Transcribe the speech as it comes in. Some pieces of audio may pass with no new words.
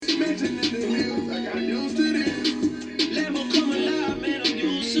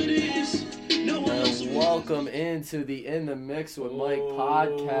into the In the Mix with Mike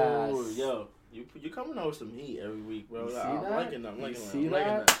podcast. Yo, you coming out with some heat every week, bro. I'm liking that. I'm liking see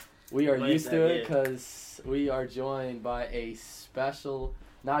that. that? We are used to it yeah. because we are joined by a special,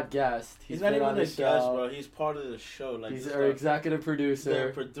 not guest. He's been not even on the a show. guest, bro. He's part of the show. Like He's our executive producer.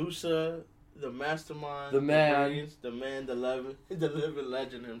 The producer, the mastermind, the man, the living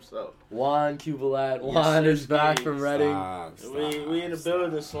legend himself. Juan CuBilete. Juan is back from Reading. We in the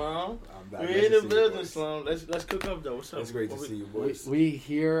building, Slum. We in the building, Slum. Let's cook up though. What's up? It's great to see you, boys. We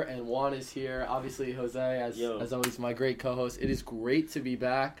here and Juan is here. Obviously, Jose, as always, my great co-host. It is great to be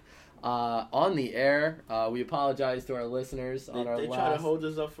back on the air. We apologize to our listeners on our last. They try to hold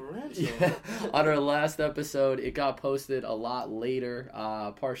us up for ransom. Yeah, on our last episode, it got posted a lot later,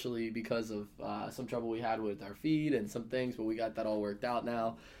 partially because of some trouble we had with our feed and some things, but we got that all worked out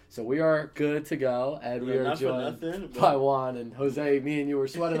now. So we are good to go, and we are joined by Juan and Jose. Me and you were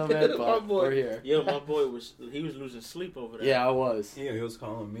sweating a bit, but we're here. Yeah, my boy was losing sleep over there. Yeah, I was. Yeah, he was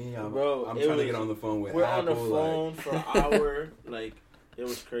calling me. I'm trying to get on the phone with We're Apple. On the phone for an hour, like. It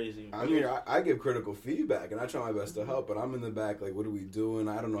was crazy. I mean, I give critical feedback, and I try my best to help, but I'm in the back like, what are we doing?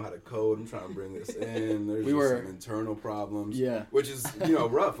 I don't know how to code. I'm trying to bring this in. There's some internal problems, which is,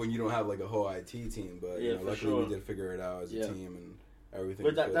 rough when you don't have like a whole IT team, but luckily we did figure it out as a team and everything.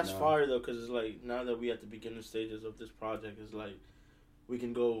 But that's fire, though, because it's like, now that we at the beginning stages of this project, it's like, we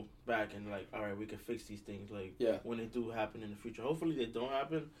can go back and like, all right, we can fix these things, like, when they do happen in the future. Hopefully they don't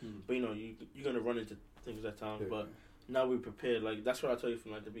happen, but, you're going to run into things at times, but... Now we prepared. Like, that's what I told you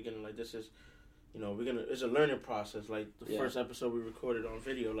from like the beginning. Like, this is, it's a learning process. Like, the first episode we recorded on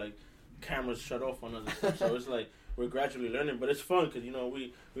video, like, cameras shut off on us and stuff. So it's like we're gradually learning, but it's fun because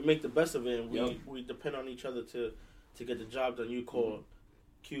we make the best of it, and we depend on each other to get the job done. You call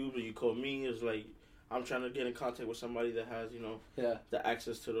Cube or you call me. It's like I'm trying to get in contact with somebody that has the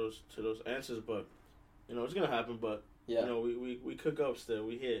access to those answers, but it's gonna happen. But we cook up still.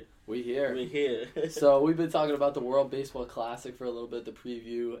 We here. So we've been talking about the World Baseball Classic for a little bit, the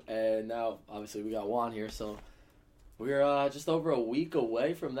preview, and now obviously we got Juan here. So we're just over a week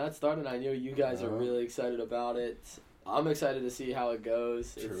away from that start, and I know you guys are really excited about it. I'm excited to see how it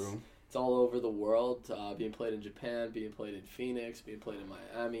goes. True. It's all over the world, being played in Japan, being played in Phoenix, being played in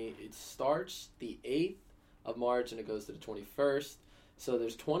Miami. It starts the 8th of March and it goes to the 21st. So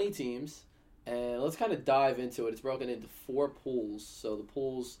there's 20 teams. And let's kind of dive into it. It's broken into 4 pools. So the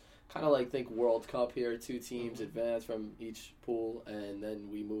pools, kind of like think World Cup here. 2 teams advance from each pool, and then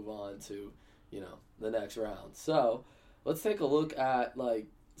we move on to, the next round. So let's take a look at, like,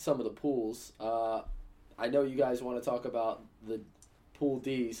 some of the pools. I know you guys want to talk about the Pool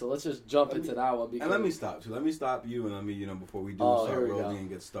D, so let's just jump into that one. And let me stop you, and let me, before we start rolling and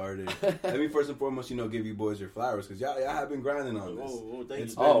get started. Let me first and foremost, give you boys your flowers, because y'all have been grinding on this. Thank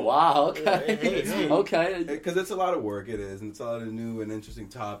you. Wow, okay. Hey. Okay. Because it's a lot of work, it is, and it's a lot of new and interesting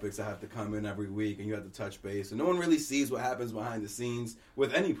topics that have to come in every week, and you have to touch base, and no one really sees what happens behind the scenes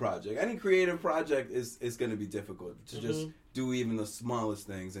with any project. Any creative project is going to be difficult to just do even the smallest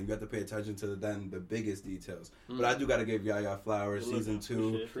things, and you have to pay attention to the biggest details. But I do got to give Yaya flowers. Season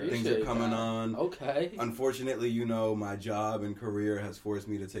 2, things are coming on. Okay. Unfortunately, my job and career has forced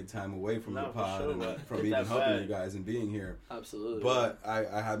me to take time away from the pod and from even helping you guys and being here. Absolutely. But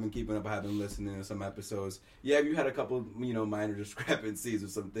I have been keeping up. I have been listening to some episodes. Yeah, you had a couple, minor discrepancies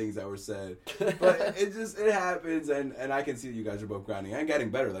with some things that were said. But it happens, and I can see that you guys are both grinding and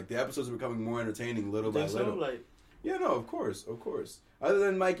getting better. Like, the episodes are becoming more entertaining little by little. Yeah, no, of course. Other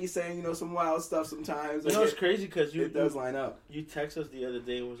than Mikey saying, some wild stuff sometimes. It's crazy because it does line up. You text us the other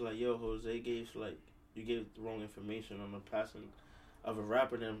day and was like, "Yo, Jose you gave the wrong information on the passing of a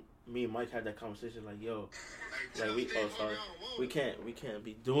rapper." And me and Mike had that conversation like, "Yo, like we can't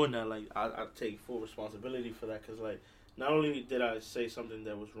be doing that. Like, I take full responsibility for that because like not only did I say something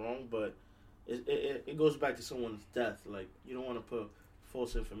that was wrong, but it goes back to someone's death. Like, you don't want to put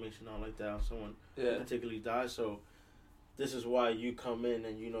false information out like that on someone who particularly died. So this is why you come in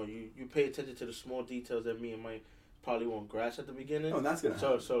and you pay attention to the small details that me and Mike probably won't grasp at the beginning. Oh, and that's gonna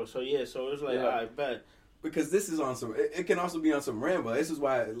happen. So it was like, I bet. Because this is on some, it can also be on some ramble. This is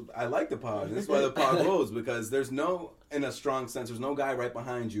why I like the pod. This is why the pod goes, because there's in a strong sense, there's no guy right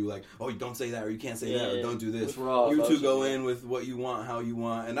behind you like, oh, you don't say that, or you can't say that, or don't do this. You two go in with what you want, how you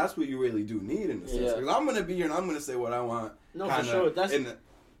want, and that's what you really do need in a sense. Because I'm going to be here and I'm going to say what I want. No, for sure. That's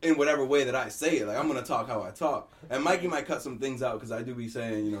in whatever way that I say it. Like, I'm going to talk how I talk. And Mikey might cut some things out because I do be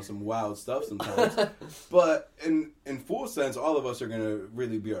saying, some wild stuff sometimes. But in full sense, all of us are going to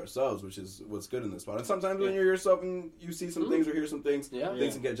really be ourselves, which is what's good in this spot. And sometimes when you're yourself and you see some things or hear some things,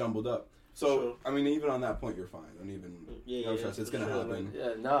 things can get jumbled up. So, I mean, even on that point, you're fine. Don't even, no stress. It's going to happen.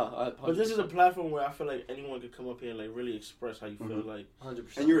 But this is a platform where I feel like anyone could come up here and, like, really express how you feel, like.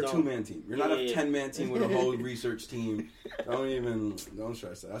 100%. And you're a 2-man team. You're not a 10-man team with a whole research team. Don't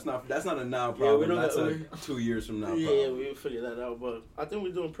stress that. That's not a now problem. That's a 2 years from now problem. Yeah, we'll figure that out. But I think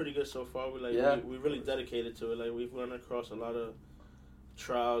we're doing pretty good so far. We really dedicated to it. Like, we've run across a lot of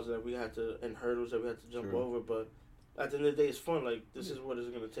trials that we had to, and hurdles that we had to jump over, but at the end of the day, it's fun. Like, this is what it's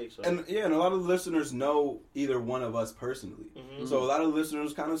going to take. So. And a lot of listeners know either one of us personally. Mm-hmm. So a lot of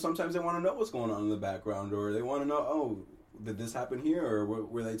listeners kind of sometimes they want to know what's going on in the background, or they want to know, oh, did this happen here, or what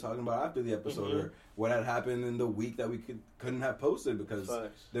were they talking about after the episode, or what had happened in the week that we couldn't have posted because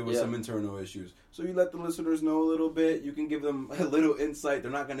there was some internal issues. So you let the listeners know a little bit. You can give them a little insight.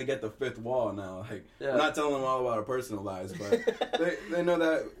 They're not going to get the fifth wall now. Like, we're not telling them all about our personal lives, but they know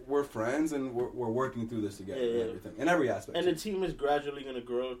that we're friends and we're working through this together and everything, in every aspect. And the team is gradually going to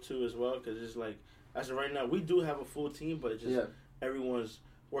grow too as well, because it's like, as of right now, we do have a full team, but it's just everyone's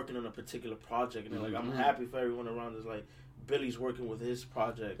working on a particular project, and like, I'm happy for everyone around us. Like, Billy's working with his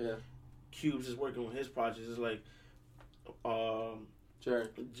project. Yeah. Cubes is working with his project. It's like,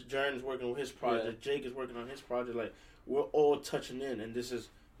 Jaren's working with his project. Jake is working on his project. Like, we're all touching in, and this is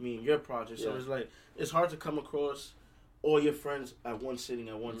me and your project. So it's like, it's hard to come across all your friends at one sitting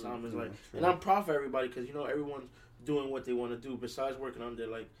at one time. It's like, and I'm proud for everybody because, you know, everyone's doing what they want to do. Besides working on their,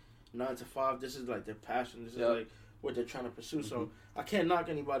 like, 9 to 5, this is, like, their passion. This is, like, what they're trying to pursue. So I can't knock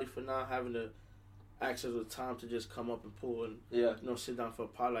anybody for not having the access to time to just come up and pull and you know, sit down for a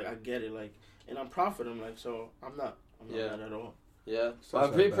pod. Like, I get it, like, and I'm proud for them. Like, so I'm not mad at all. Yeah,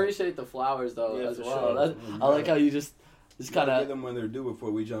 well, I appreciate the flowers though as well. Sure. I like how you just kind of get them when they're due before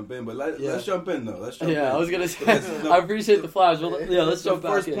we jump in. But let's jump in though. Let's jump in. I was gonna say I appreciate the flowers. Well, let's jump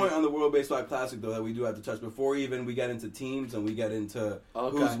back in. The first point on the World Baseball Classic though that we do have to touch before even we get into teams and we get into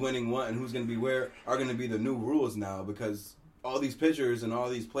who's winning what and who's going to be where are going to be the new rules now, because all these pitchers and all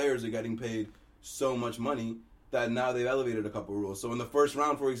these players are getting paid so much money that now they've elevated a couple rules. So in the first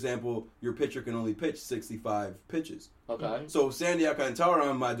round, for example, your pitcher can only pitch 65 pitches. Okay. So Sandy Alcantara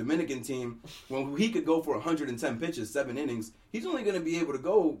on my Dominican team, when he could go for 110 pitches, 7 innings, he's only going to be able to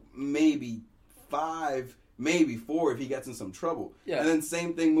go maybe 5, maybe 4 if he gets in some trouble. Yeah. And then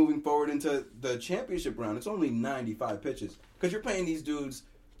same thing moving forward into the championship round. It's only 95 pitches because you're paying these dudes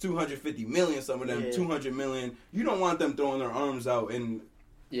 $250 million, some of them $200 million. You don't want them throwing their arms out in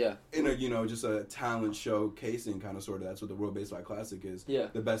a, you know, just a talent showcasing kind of sort of. That's what the World Baseball Classic is. Yeah.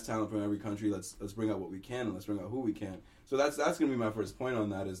 The best talent from every country. Let's bring out what we can and let's bring out who we can. So that's going to be my first point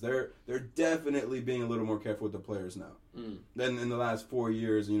on that. Is they're definitely being a little more careful with the players now. Than in the last 4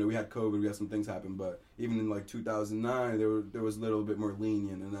 years. You know, we had COVID, we had some things happen, but even in like 2009, there was a little bit more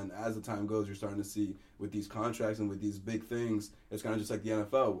lenient. And then as the time goes, you're starting to see with these contracts and with these big things, it's kind of just like the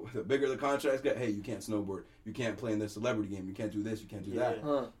NFL. The bigger the contracts get, hey, you can't snowboard, you can't play in this celebrity game, you can't do this, you can't do that.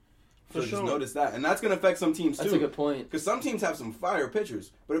 Huh. So just notice that. And that's going to affect some teams, too. That's a good point. Because some teams have some fire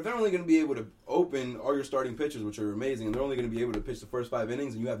pitchers. But if they're only going to be able to open all your starting pitchers, which are amazing, and they're only going to be able to pitch the first 5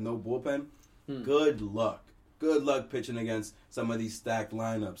 innings and you have no bullpen, good luck. Good luck pitching against some of these stacked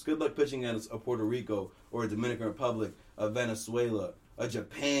lineups. Good luck pitching against a Puerto Rico or a Dominican Republic, a Venezuela, a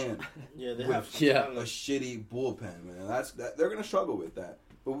Japan. They have a shitty bullpen, man. They're going to struggle with that.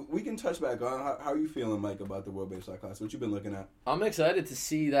 But we can touch back on how are you feeling, Mike, about the World Baseball Classic? What you been looking at? I'm excited to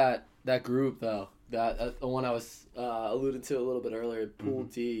see that group, though. The one I was alluded to a little bit earlier, Pool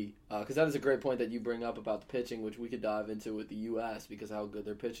D. Because that is a great point that you bring up about the pitching, which we could dive into with the U.S. because of how good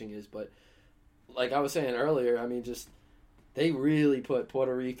their pitching is. But like I was saying earlier, I mean, just they really put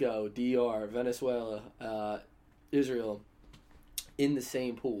Puerto Rico, DR, Venezuela, Israel in the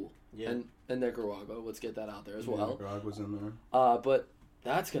same pool. Yeah. And Nicaragua. Let's get that out there as well. Nicaragua's in there. But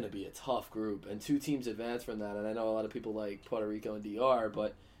that's going to be a tough group, and 2 teams advance from that. And I know a lot of people like Puerto Rico and DR,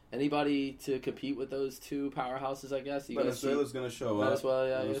 but anybody to compete with those 2 powerhouses, I guess. Venezuela's going to show up.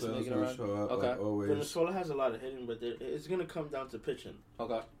 Venezuela's going to show up. Okay. Like always. Venezuela has a lot of hitting, but it's going to come down to pitching.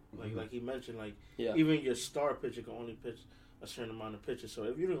 Okay. Like he mentioned, even your star pitcher can only pitch a certain amount of pitches. So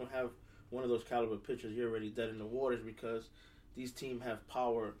if you don't have one of those caliber pitchers, you're already dead in the waters because these teams have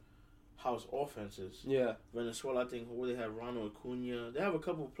powerhouse offenses. Yeah. Venezuela, I think, where they have Ronald Acuna. They have a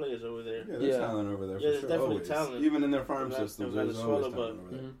couple of players over there. Yeah, there's talent over there for sure. There's definitely always. Talent. Even in their farm systems, there's Venezuela, always talent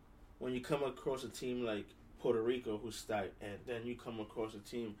over there. When you come across a team like Puerto Rico who's stacked, and then you come across a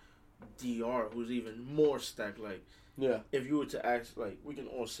team, DR, who's even more stacked, like, if you were to ask, like, we can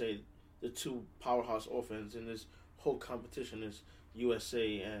all say the 2 powerhouse offense in this whole competition is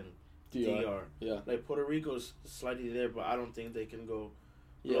USA and DR. Yeah. Like, Puerto Rico's slightly there, but I don't think they can go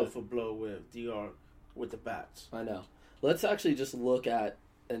blow for blow with DR with the bats. I know. Let's actually just look at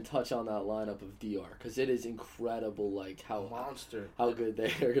and touch on that lineup of DR because it is incredible, like how good they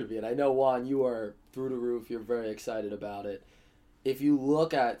are going to be. And I know, Juan, you are through the roof. You're very excited about it. If you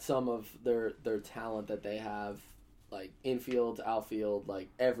look at some of their talent that they have, like infield, outfield, like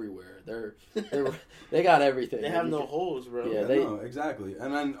everywhere, they got everything. They have no holes, bro. Yeah, no, exactly.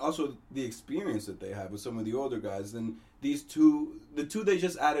 And then also the experience that they have with some of the older guys. And the two they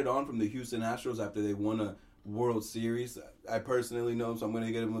just added on from the Houston Astros after they won a World Series. I personally know them, so I'm going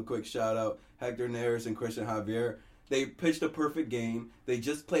to give them a quick shout out. Hector Neris and Christian Javier. They pitched a perfect game. They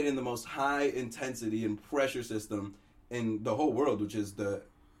just played in the most high intensity and pressure system in the whole world, which is the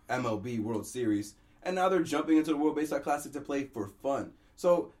MLB World Series. And now they're jumping into the World Baseball Classic to play for fun.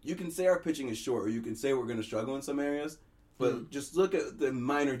 So you can say our pitching is short, or you can say we're going to struggle in some areas, but just look at the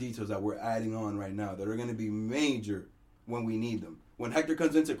minor details that we're adding on right now that are going to be major when we need them. When Hector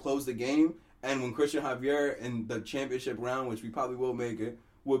comes in to close the game, and when Christian Javier in the championship round, which we probably will make it,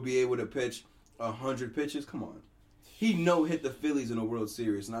 will be able to pitch 100 pitches, come on. He no-hit the Phillies in a World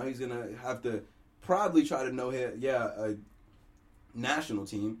Series. Now he's going to have to probably try to no-hit, a national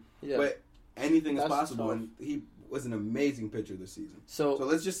team. Yeah. But anything is possible, tough. And he was an amazing pitcher this season. So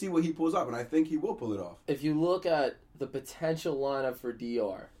let's just see what he pulls off, and I think he will pull it off. If you look at the potential lineup for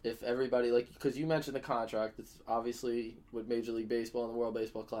DR, if everybody, because you mentioned the contract, it's obviously with Major League Baseball and the World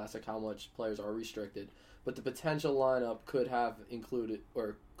Baseball Classic how much players are restricted, but the potential lineup could include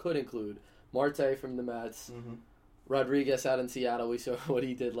Marte from the Mets, Rodriguez out in Seattle. We saw what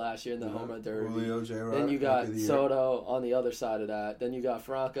he did last year in the home run derby. Julio, J-Rod, then you got Soto on the other side of that. Then you got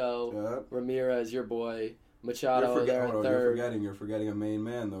Franco, Ramirez, your boy, Machado there at third. You're forgetting a main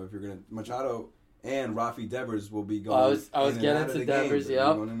man though. If you're gonna Machado and Rafi Devers will be going. I was getting to Devers,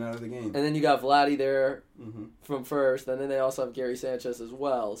 going in and out of the game. And then you got Vladdy there from first, and then they also have Gary Sanchez as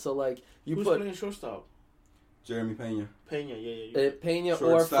well. So who's playing shortstop? Jeremy Pena. Pena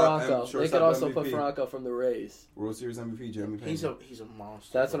or Franco. They could also put Franco from the Rays. World Series MVP, Jeremy Pena. He's a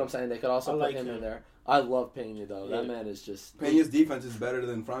monster. That's what I'm saying. They could also put him in there. I love Pena, though. Yeah. That man is just... Pena's defense is better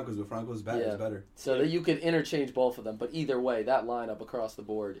than Franco's, but Franco's bat is better. So that you could interchange both of them. But either way, that lineup across the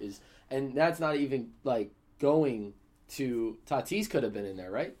board is... And that's not even, going to... Tatis could have been in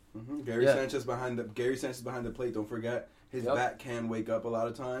there, right? Mm-hmm. Gary Sanchez behind the plate, don't forget. His bat can wake up a lot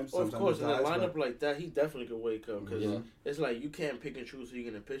of times. Of course, in a lineup like that, he definitely could wake up. Because it's like you can't pick and choose who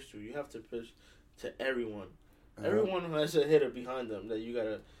you're going to pitch to. You have to pitch to everyone. Everyone who has a hitter behind them that you got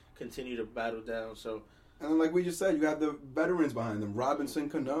to continue to battle down. So, and like we just said, you have the veterans behind them. Robinson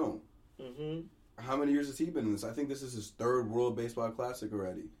Cano. How many years has he been in this? I think this is his third World Baseball Classic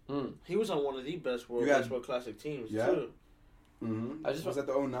already. He was on one of the best World Baseball Classic teams, too. Was that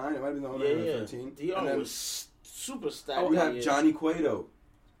the 09? It might have been the 09 or 13. DR was super stacked. You have Johnny Cueto,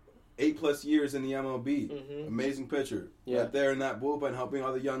 8+ years in the MLB. Amazing pitcher. Right there in that bullpen, helping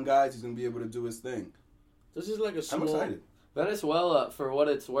all the young guys. He's going to be able to do his thing. This is like a small... I'm excited. Venezuela, for what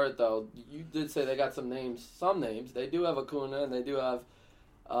it's worth, though, you did say they got some names. They do have Acuna, and they do have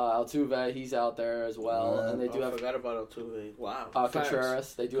Altuve. He's out there as well. And they do I forgot about Altuve. Wow.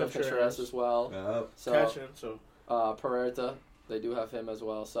 Contreras. They do have Contreras as well. Peralta. They do have him as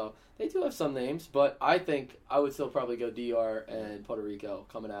well. So they do have some names, but I think I would still probably go DR and Puerto Rico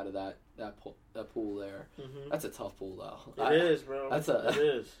coming out of that pool there. That's a tough pool, though. It is, bro. It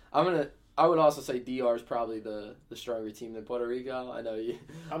is. I would also say DR is probably the stronger team than Puerto Rico. I know you.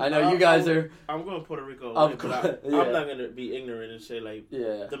 You guys are. I'm going Puerto Rico, but I'm not gonna be ignorant and say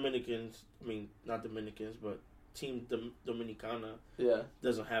Dominicans. I mean, not Dominicans, but Team Dominicana.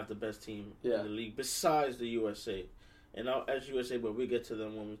 Doesn't have the best team in the league besides the USA. And as USA, but we get to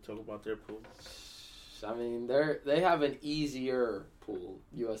them when we talk about their pool. I mean, they have an easier pool.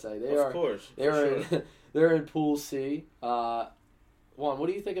 USA. They're in Pool C. Juan, what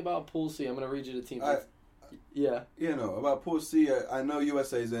do you think about Pool C? I'm going to read you the team. About Pool C, I know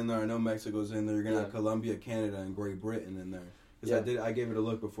USA's in there. I know Mexico's in there. You're going to have Colombia, Canada, and Great Britain in there. Because I gave it a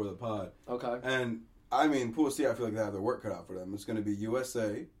look before the pod. Okay. And, I mean, Pool C, I feel like they have their work cut out for them. It's going to be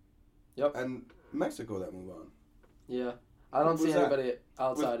USA and Mexico that move on. Yeah. I don't see anybody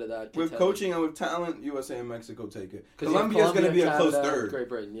outside of that. With coaching and with talent, USA and Mexico take it. Colombia's going to be a close third. Great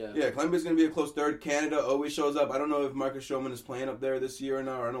Britain, Colombia's going to be a close third. Canada always shows up. I don't know if Marcus Stroman is playing up there this year or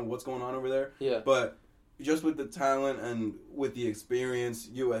not. Or I don't know what's going on over there. Yeah. But just with the talent and with the experience,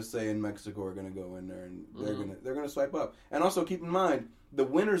 USA and Mexico are going to go in there and they're going to swipe up. And also keep in mind, the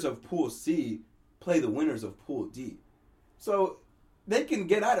winners of Pool C play the winners of Pool D. So they can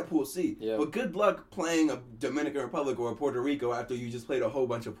get out of Pool C, but good luck playing a Dominican Republic or a Puerto Rico after you just played a whole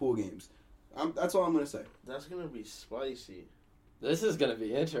bunch of pool games. That's all I'm going to say. That's going to be spicy. This is going to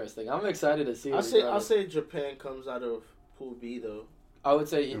be interesting. I'm excited to see. I'll say Japan comes out of Pool B, though. I would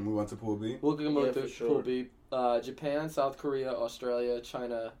say... And move on to Pool B? We'll move to Pool B. Japan, South Korea, Australia,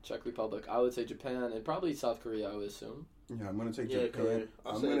 China, Czech Republic. I would say Japan and probably South Korea, I would assume. Yeah, I'm going to take Japan.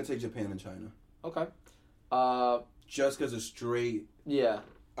 I'm going to take Japan and China. Okay. Just because of straight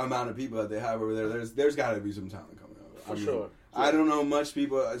amount of people that they have over there, there's got to be some talent coming out. For sure. I don't know much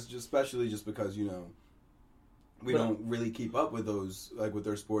people, especially just because, we don't really keep up with those, like with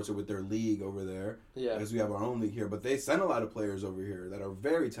their sports or with their league over there. Yeah. Because we have our own league here. But they send a lot of players over here that are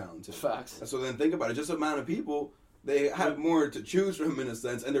very talented. Facts. And so then think about it. Just the amount of people, they have more to choose from in a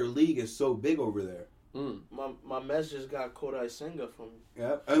sense. And their league is so big over there. My Mets just got Kodai Senga from...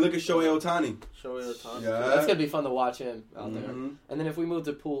 Yeah. And look at Shohei Ohtani. Yeah. That's going to be fun to watch him out there. And then if we move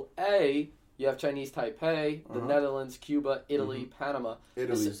to Pool A... You have Chinese Taipei, the Netherlands, Cuba, Italy, Panama.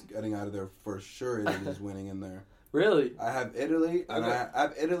 Italy's getting out of there for sure. Italy's winning in there. Really? I have Italy, and I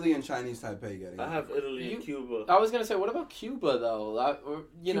have Italy and Chinese Taipei getting I have Italy and Cuba. I was going to say, what about Cuba, though?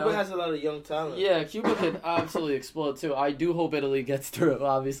 Cuba has a lot of young talent. Yeah, Cuba could absolutely explode, too. I do hope Italy gets through,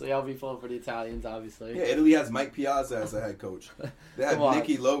 obviously. I'll be pulling for the Italians, obviously. Yeah, Italy has Mike Piazza as a head coach. They have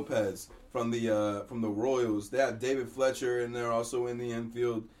Nicky Lopez from the Royals. They have David Fletcher, and they're also in the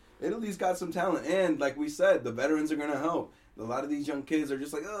infield. Italy's got some talent, and like we said, the veterans are going to help. A lot of these young kids are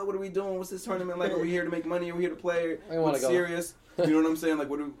just like, oh, what are we doing? What's this tournament like? Are we here to make money? Are we here to play? What's serious? You know what I'm saying? Like,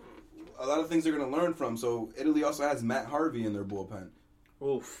 a lot of things they're going to learn from. So Italy also has Matt Harvey in their bullpen.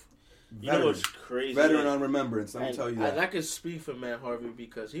 Oof. You know what's crazy? Veteran on remembrance. Let me tell you that. I can speak for Matt Harvey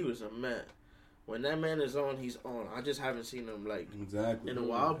because he was a man. When that man is on, he's on. I just haven't seen him in a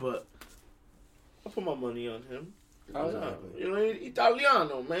while, but I'll put my money on him. Exactly.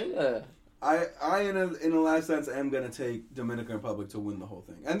 Italiano, man. Yeah. I in a last sense am gonna take Dominican Republic to win the whole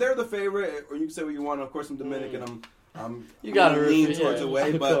thing, and they're the favorite. Or you can say what you want. Of course, I'm Dominican. I'm you gotta lean towards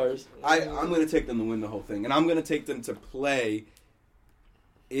away, but I'm gonna take them to win the whole thing, and I'm gonna take them to play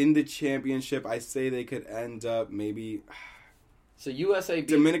in the championship. I say they could end up maybe. So USA beat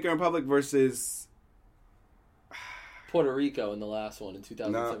Dominican Republic versus Puerto Rico in the last one in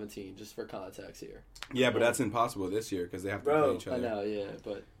 2017, just for context here. Yeah, but that's impossible this year because they have to play each other. I know, yeah,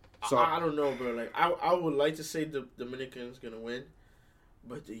 but so I don't know, bro. Like I would like to say the Dominican's gonna win,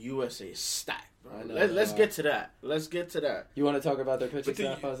 but the USA is stacked, bro. Let's get to that. Let's get to that. You want to talk about their pitching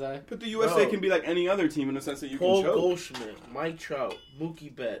staff, Jose? But the USA can be like any other team in the sense that you Paul can choke. Goldschmidt, Mike Trout,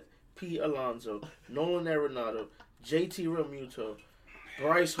 Mookie Betts, Pete Alonso, Nolan Arenado, JT Realmuto,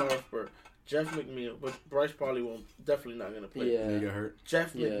 Bryce Harper, Jeff McNeil, but Bryce probably definitely not going to play. Yeah. He got hurt.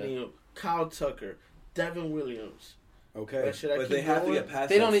 Jeff McNeil, Kyle Tucker, Devin Williams. Okay. But they have to get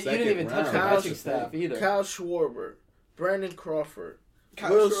past you didn't even touch the pitching staff either. Kyle Schwarber, Brandon Crawford,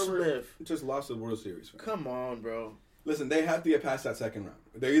 Will Smith. Just lost the World Series. Man. Come on, bro. Listen, they have to get past that second round.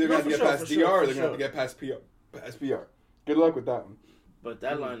 They're either going to get past DR or they're going to have to get past PR. Good luck with that one. But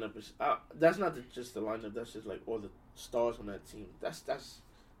that lineup is... that's not just the lineup. That's just like all the stars on that team. That's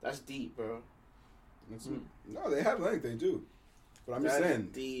deep, bro. No, they have length. They do. But I'm just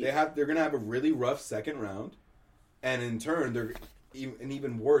saying they're gonna have a really rough second round, and in turn they're an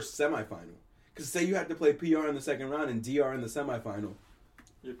even worse semifinal. Because say you have to play PR in the second round and DR in the semifinal,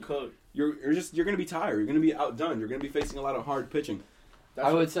 you're cooked. You're gonna be tired. You're gonna be outdone. You're gonna be facing a lot of hard pitching.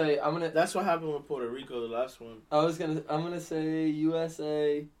 That's what happened with Puerto Rico the last one. I'm gonna say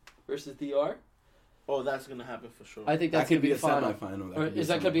USA versus DR. Oh, that's gonna happen for sure. I think that's gonna be a semifinal. Is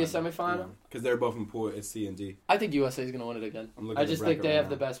that gonna be a semifinal? Because they're both in Pool C and D. I think USA is gonna win it again. I just think they have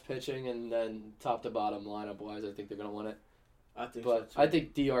the best pitching, and then top to bottom lineup wise, I think they're gonna win it. I think so too. I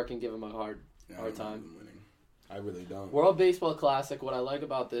think DR can give them a hard time. I really don't. World Baseball Classic. What I like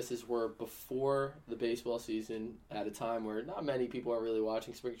about this is we're before the baseball season at a time where not many people are really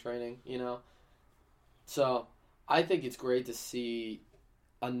watching spring training. So I think it's great to see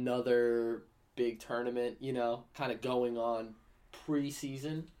another big tournament, kind of going on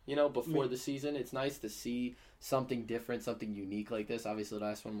pre-season, before the season. It's nice to see something different, something unique like this. Obviously, the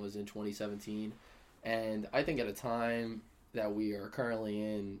last one was in 2017. And I think at a time that we are currently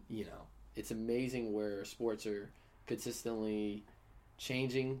in, it's amazing where sports are consistently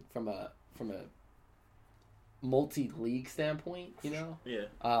changing from a multi-league standpoint, Yeah.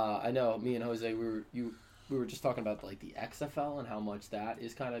 I know me and Jose, we were just talking about like the XFL and how much that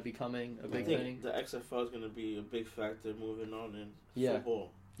is kind of becoming a big thing. The XFL is going to be a big factor moving on in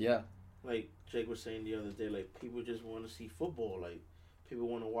football. Yeah. Like Jake was saying the other day, like people just want to see football. Like people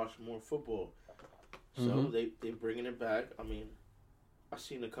want to watch more football. So they bringing it back. I mean, I've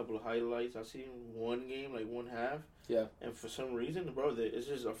seen a couple of highlights. I've seen one game, like one half. Yeah. And for some reason, bro, it's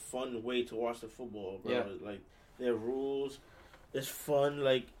just a fun way to watch the football, bro. Yeah. Like their rules, it's fun.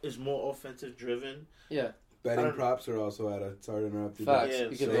 Like it's more offensive driven. Yeah. betting props are also at a. Sorry to interrupt you. Facts.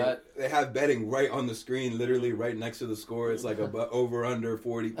 You can bet. They have betting right on the screen, literally right next to the score. It's like over under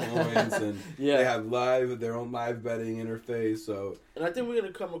 40 points, and they have their own live betting interface. So, and I think we're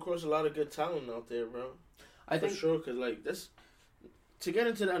gonna come across a lot of good talent out there, bro. I think for sure, because like this, to get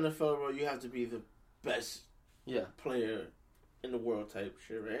into the NFL, bro, you have to be the best player in the world type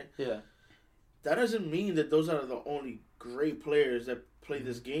shit, right? Yeah. That doesn't mean that those are the only great players that play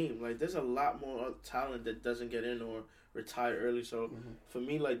this game. Like, there's a lot more talent that doesn't get in or retire early. So, for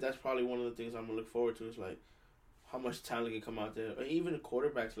me, like, that's probably one of the things I'm going to look forward to is, like, how much talent can come out there. Or even the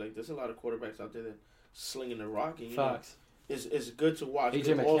quarterbacks. Like, there's a lot of quarterbacks out there that slinging the rock. And, Facts. It's good to watch.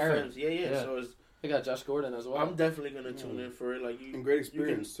 AJ McCarron. Yeah. So, they got Josh Gordon as well. I'm definitely going to tune in for it. Like, and great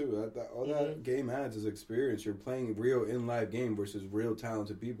experience, too. All that game adds is experience. You're playing real in-live game versus real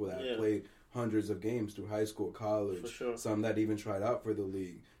talented people that have played hundreds of games through high school, college, some that even tried out for the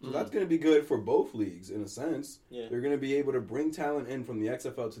league. So that's going to be good for both leagues in a sense. Yeah. They're going to be able to bring talent in from the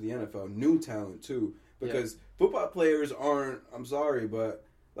XFL to the NFL, new talent too, because football players aren't, I'm sorry, but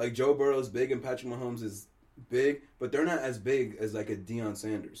like Joe Burrow's big and Patrick Mahomes is big, but they're not as big as like a Deion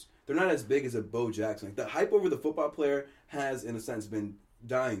Sanders. They're not as big as a Bo Jackson. Like the hype over the football player has, in a sense, been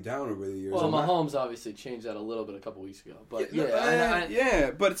dying down over the years. Well, Mahomes obviously changed that a little bit a couple weeks ago, but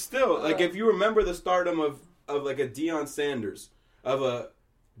but still, like if you remember the stardom of like a Deion Sanders, of a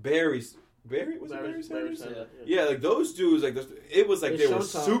Barry Sanders? Yeah, like those dudes, like it was like they were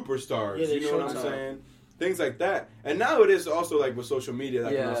superstars. You know what I'm saying? Things like that. And now it is also like with social media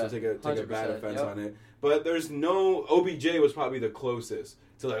that can also take a bad offense on it. But there's no OBJ was probably the closest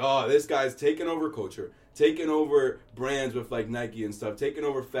to like, oh, this guy's taking over culture, taking over brands with like Nike and stuff, taking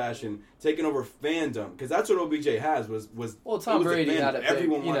over fashion, taking over fandom, because that's what OBJ has was. Well, Tom Brady had a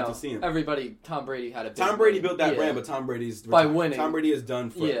everyone wanted to see him. Tom Brady had a big Tom Brady built that brand, but Tom Brady's by winning. Tom Brady is done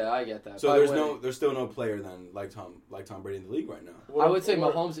for. Yeah, I get that. So there's still no player then like Tom Brady in the league right now. I would say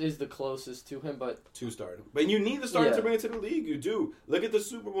Mahomes is the closest to him, but two-star. But you need the starter to bring it to the league. You do. Look at the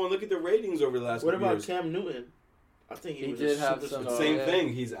Super Bowl and look at the ratings over the last. What about years. Cam Newton? I think he did have some. Same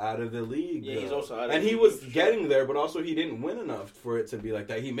thing. He's out of the league. Yeah, he's also out of the league. And he was getting there, but also he didn't win enough for it to be like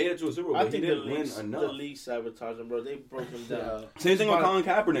that. He made it to a Super Bowl, but he didn't win enough. The league sabotaged him, bro. They broke him down. Same thing with Colin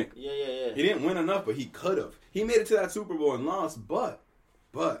Kaepernick. Yeah. He didn't win enough, but he could have. He made it to that Super Bowl and lost, but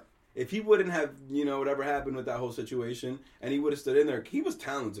if he wouldn't have, whatever happened with that whole situation, and he would have stood in there, he was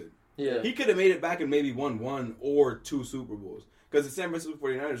talented. Yeah. He could have made it back and maybe won 1 or 2 Super Bowls. Because the San Francisco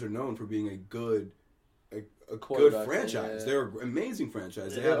 49ers are known for being a good franchise. They're an amazing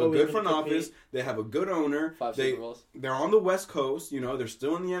franchise. They have a good front office. They have a good owner. 5 Super Bowls. They're on the West Coast. They're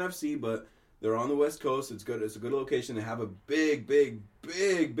still in the NFC, but they're on the West Coast. It's good. It's a good location. They have a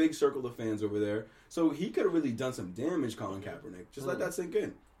big circle of fans over there. So he could have really done some damage, Colin Kaepernick. Just let that sink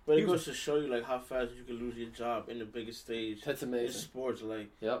in. But it goes to show you like how fast you can lose your job in the biggest stage. That's amazing. In sports, like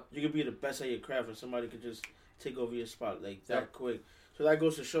you could be the best at your craft, and somebody could just take over your spot like that quick. So that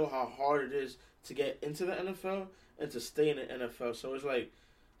goes to show how hard it is to get into the NFL and to stay in the NFL. So it's like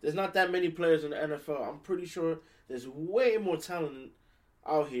there's not that many players in the NFL. I'm pretty sure there's way more talent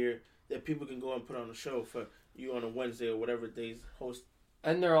out here that people can go and put on a show for you on a Wednesday or whatever days host.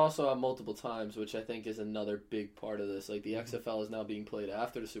 And they're also at multiple times, which I think is another big part of this. Like the XFL is now being played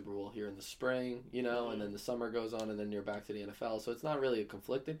after the Super Bowl here in the spring, and then the summer goes on, and then you're back to the NFL. So it's not really a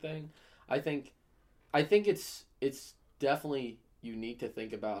conflicting thing. I think it's definitely unique to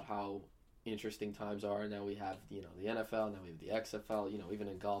think about how interesting times are. Now we have the NFL, now we have the XFL. Even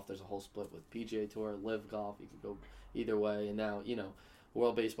in golf, there's a whole split with PGA Tour, Live Golf. You can go either way, and now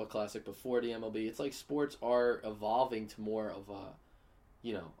World Baseball Classic before the MLB. It's like sports are evolving to more of a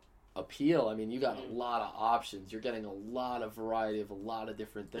appeal. I mean, you got a lot of options. You're getting a lot of variety of a lot of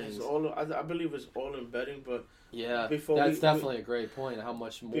different things. I believe it's all in betting, but that's definitely a great point. How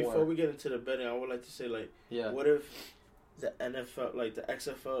much more? Before we get into the betting, I would like to say what if the NFL, like the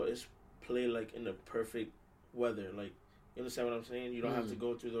XFL, is played like in the perfect weather? Like, you understand what I'm saying? You don't have to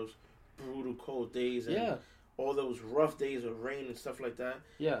go through those brutal cold days and all those rough days of rain and stuff like that.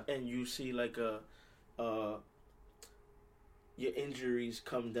 Yeah, and you see like your injuries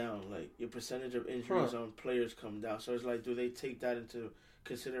come down, like your percentage of injuries on players come down. So it's like, do they take that into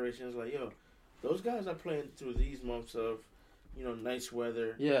consideration? It's like, yo, those guys are playing through these months of, nice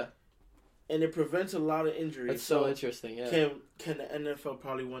weather. Yeah. And it prevents a lot of injuries. It's so interesting, yeah. Can the NFL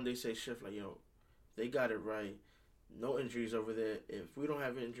probably one day say, shift, like, yo, they got it right. No injuries over there. If we don't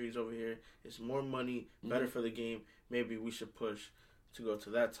have injuries over here, it's more money, better for the game. Maybe we should push to go to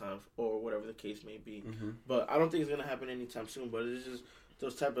that time, or whatever the case may be. But I don't think it's going to happen anytime soon, but it's just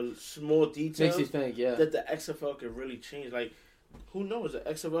those type of small details makes you think, that the XFL could really change. Like, who knows? The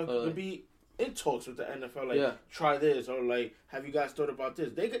XFL could be in talks with the NFL, like try this or like have you guys thought about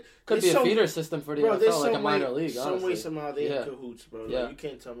this? They could be a feeder system for the NFL, like a minor league. Some way somehow they in cahoots, bro. Like, you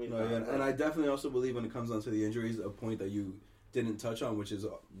can't tell me that. And I definitely also believe when it comes down to the injuries, a point that you didn't touch on, which is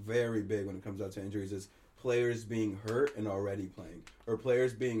very big when it comes down to injuries, is players being hurt and already playing, or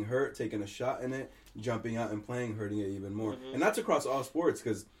players being hurt, taking a shot in it, jumping out and playing, hurting it even more. Mm-hmm. And that's across all sports,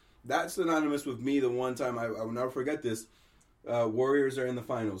 because that's synonymous with me. The one time I will never forget this. Warriors are in the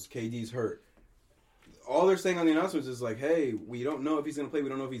finals. KD's hurt. All they're saying on the announcements is like, hey, we don't know if he's going to play. We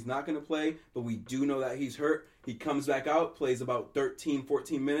don't know if he's not going to play, but we do know that he's hurt. He comes back out, plays about 13,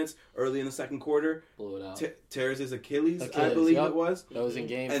 14 minutes early in the second quarter. Blew it out. Tears his Achilles, I believe it was. That was in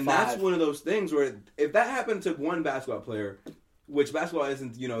game 5. And that's one of those things where if that happened to one basketball player, which basketball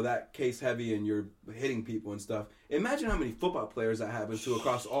isn't, that case heavy and you're hitting people and stuff, imagine how many football players that happens to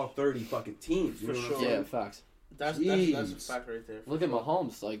across all 30 fucking teams. You know what I'm saying? Yeah, facts. That's a fact right there. Look at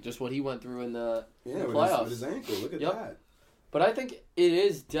Mahomes, like just what he went through in the playoffs. With his ankle. Look at that. But I think it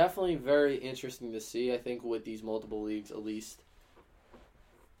is definitely very interesting to see. I think with these multiple leagues, at least,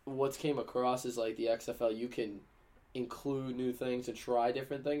 what's came across is like the XFL, you can include new things and try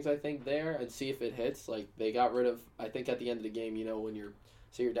different things, I think, there and see if it hits. Like, they got rid of, I think at the end of the game, when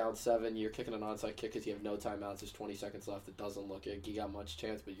you're down 7, you're kicking an onside kick because you have no timeouts, there's 20 seconds left, it doesn't look like you got much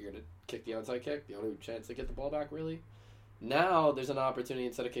chance, but you're going to kick the onside kick, the only chance to get the ball back, really. Now, there's an opportunity,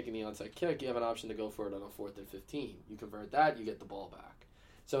 instead of kicking the onside kick, you have an option to go for it on a 4th and 15. You convert that, you get the ball back.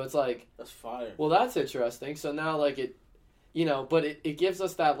 So it's like... That's fire. Well, that's interesting. So now, like, but it gives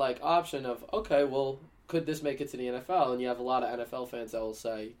us that, like, option of, okay, well, could this make it to the NFL? And you have a lot of NFL fans that will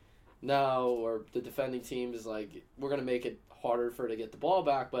say, no, or the defending team is like, we're going to make it harder for her to get the ball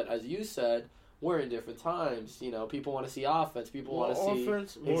back. But as you said, we're in different times. People want to see offense. People want to see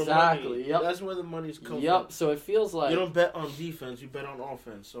offense, more exactly. Money. Yep. That's where the money's coming. Yep. So it feels like you don't bet on defense, you bet on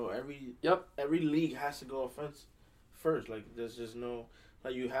offense. So every league has to go offense first. Like, there's just no,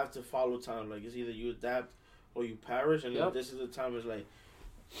 like, you have to follow time. Like, it's either you adapt or you perish. And this is the time. It's like,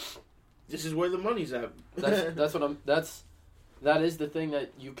 this is where the money's at. That is the thing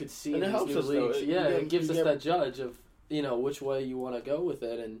that you could see in these new leagues. It gives us that judge of which way you want to go with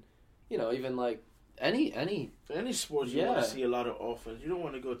it, and even like any sports you want to see a lot of offense. You don't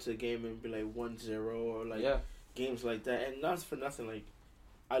want to go to a game and be like 1-0 or like games like that. And not for nothing, like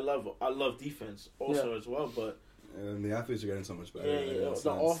I love defense also as well, but and the athletes are getting so much better.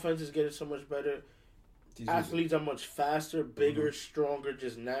 The offense is getting so much better. Athletes are much faster, bigger, stronger,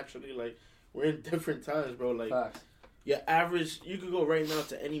 just naturally. Like, we're in different times, bro. Like, facts. Your average, you could go right now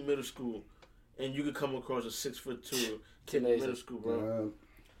to any middle school, and you could come across a 6'2" kid in middle school, bro.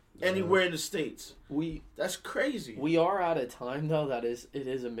 Anywhere in the States. That's crazy. We are at a time, though, that it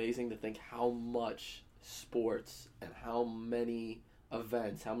is amazing to think how much sports and how many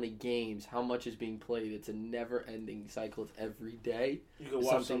events, how many games, how much is being played. It's a never-ending cycle. It's every day. You can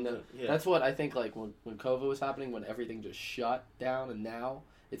watch something. That's what I think, like, when COVID was happening, when everything just shut down, and now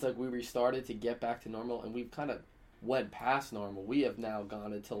it's like we restarted to get back to normal, and we've kind of went past normal. We have now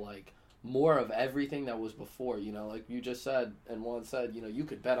gone into, like, more of everything that was before, like you just said, and Juan said, you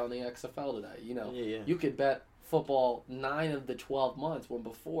could bet on the XFL today, You could bet football 9 of the 12 months, when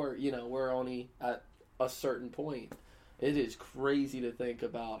before, we're only at a certain point. It is crazy to think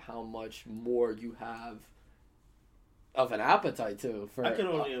about how much more you have of an appetite, too, for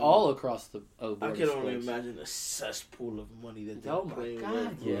all across the board. I can only imagine a cesspool of money that they're playing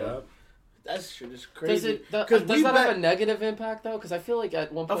with. Yeah. That's true. It's crazy. Does that have a negative impact, though? Because I feel like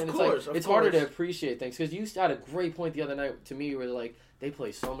at one point it's harder to appreciate things. Because you had a great point the other night to me where, like, they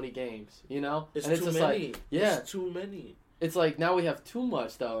play so many games, It's and too many. Like, It's too many. It's like now we have too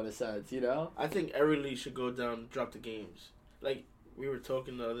much, though, in a sense, I think every league should go down, drop the games. Like, we were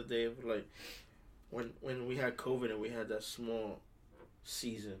talking the other day, like, when we had COVID and we had that small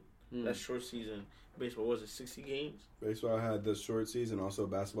season, that short season. Baseball, was it 60 games? Baseball had the short season. Also,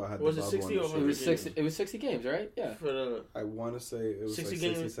 basketball had was the bubble. Was it 60 or 100 games? It was 60 games, right? Yeah. I want to say it was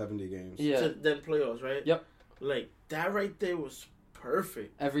 60, 70 games. Yeah. So then playoffs, right? Yep. Like, that right there was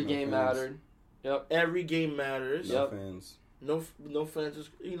perfect. Every game mattered. Yep. Every game matters. No fans. No fans.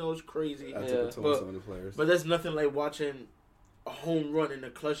 It's crazy. That took a toll on some of the players. But there's nothing like watching a home run in a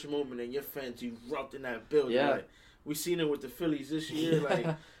clutch moment and your fans erupt in that building. Yeah. Like, we seen it with the Phillies this year. Like,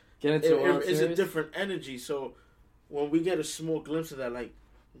 it's a different energy. So when we get a small glimpse of that, like,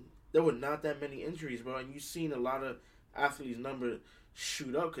 there were not that many injuries, bro, and you've seen a lot of athletes' number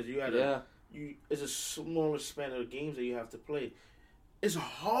shoot up because you had it's a smaller span of games that you have to play. it's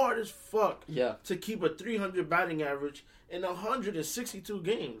hard as fuck Yeah. to keep a 300 batting average in 162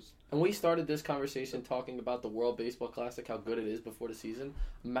 games. And we started this conversation talking about the World Baseball Classic, how good it is before the season.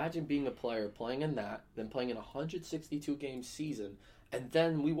 Imagine being a player playing in that, then playing in a 162-game season, and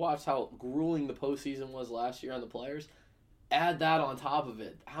then we watched how grueling the postseason was last year on the players. Add that on top of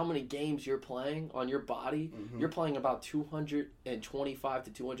it. How many games you're playing on your body? Mm-hmm. You're playing about 225 to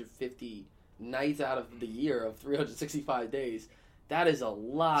 250 nights out of the year of 365 days. That is a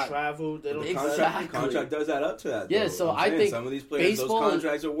lot. Travel. They don't exactly. Contract does add up to that. Yeah, though. so I think some of these players, those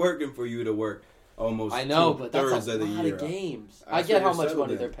contracts are working for you to work almost. I know, but that's a of the lot year. Of games. I get how much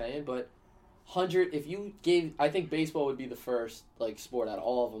money they're paying, but 100. If you gave, I think baseball would be the first sport out of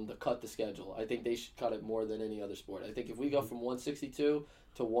all of them to cut the schedule. I think they should cut it more than any other sport. I think if we go from 162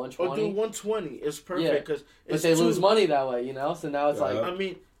 to 120, or do 120, it's perfect because but they lose money that way, So now it's like, I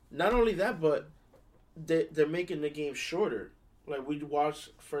mean, not only that, but they're making the game shorter. Like, we watched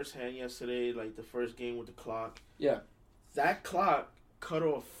firsthand yesterday, like, the first game with the clock. Yeah. That clock cut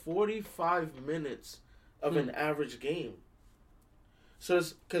off 45 minutes of an average game. So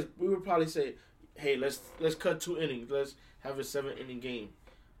it's because we would probably say, hey, let's cut 2 innings. Let's have a 7-inning game.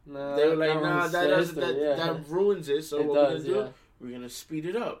 No, they were like, nah, that ruins it. So what we're going to do, we're going to speed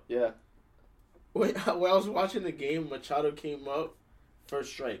it up. Yeah. When I was watching the game, Machado came up,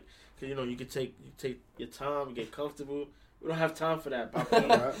 first strike. Because, you can take your time, get comfortable. We don't have time for that,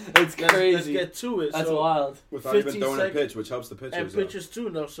 Papa. It's crazy. Let's get to it. That's wild. Without even throwing a pitch, which helps the pitchers. And pitchers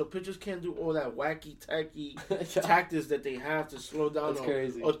too, no. So pitchers can't do all that wacky, tacky tactics that they have to slow down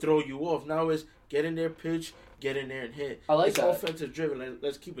or throw you off. Now it's get in there, pitch, get in there and hit. I like it's that. offensive driven.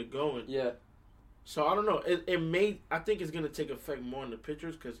 Let's keep it going. Yeah. So I don't know. I think it's gonna take effect more on the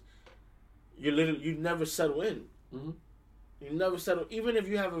pitchers because you never settle in. Mm-hmm. You never settle. Even if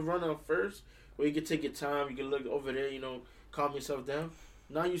you have a run on first, where you can take your time, you can look over there, calm yourself down.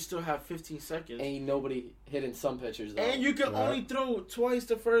 Now you still have 15 seconds. Ain't nobody hitting some pitchers, though. And you can only throw twice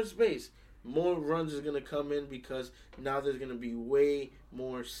to first base. More runs is going to come in because now there's going to be way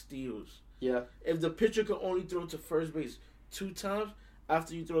more steals. Yeah. If the pitcher can only throw to first base 2 times,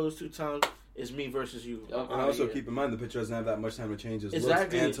 after you throw those 2 times, it's me versus you. And also keep in mind the pitcher doesn't have that much time to change his looks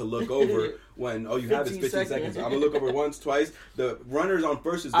Exactly. and to look over when you have his 15 seconds. I'm gonna look over once, twice. The runners on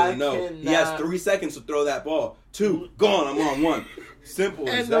first is gonna know he has 3 seconds to throw that ball. 2 gone. I'm on 1. Simple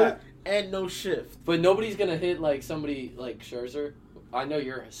as that. And no shift. But nobody's gonna hit like somebody like Scherzer. I know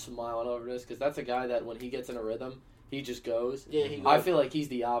you're smiling over this because that's a guy that when he gets in a rhythm, he just goes. Yeah, he goes. I feel like he's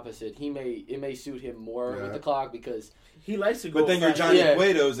the opposite. It may suit him more with the clock because he likes to go. But then your Johnny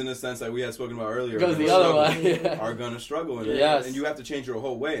Cueto's, in a sense that we had spoken about earlier, goes the other way. Are going to struggle in it. Yes. And you have to change your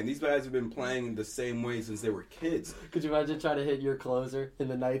whole way. And these guys have been playing the same way since they were kids. Could you imagine trying to hit your closer in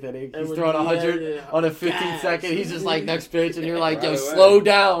the 9th inning? He's throwing 100 on a 15-second. He's just like, next pitch. And you're like, yo, slow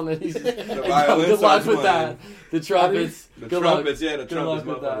down. And he's just, good luck with that. The trumpets. The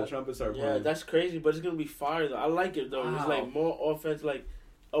trumpets are playing. Yeah, that's crazy, but it's going to be fire, though. I like it, though. Wow. It's like more offense, like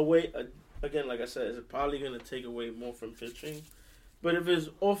away. Again, like I said, it's probably going to take away more from pitching. But if it's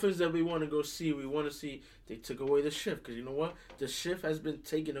offense that we want to go see, we want to see they took away the shift. Because you know what? The shift has been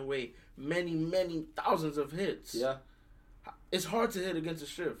taken away many, many thousands of hits. Yeah. It's hard to hit against a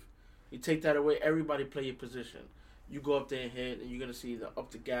shift. You take that away, everybody play your position. You go up there and hit, and you're going to see the up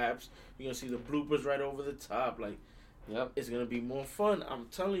the gaps. You're going to see the bloopers right over the top. Like, it's going to be more fun. I'm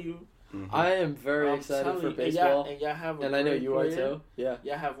telling you. Mm-hmm. I am very excited for baseball. And y'all have I know you are too. Yeah.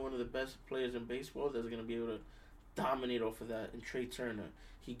 Y'all have one of the best players in baseball that's going to be able to dominate off of that. And Trey Turner,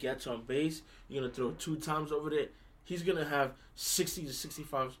 he gets on base. You're going to throw 2 times over there. He's going to have 60 to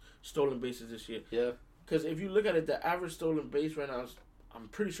 65 stolen bases this year. Yeah. Because if you look at it, the average stolen base right now, I'm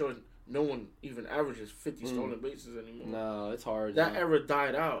pretty sure no one even averages 50 stolen bases anymore. No, it's hard. That era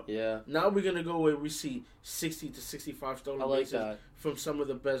died out. Yeah. Now we're going to go where we see 60 to 65 stolen bases from some of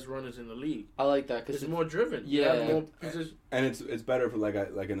the best runners in the league. I like that because it's more driven. Yeah. And it's better for like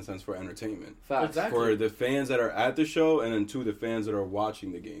in a sense for entertainment. Facts. Exactly. For the fans that are at the show and then to the fans that are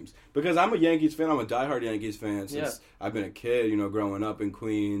watching the games. Because I'm a Yankees fan. I'm a diehard Yankees fan since I've been a kid, growing up in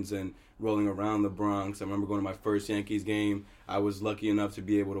Queens and rolling around the Bronx. I remember going to my first Yankees game. I was lucky enough to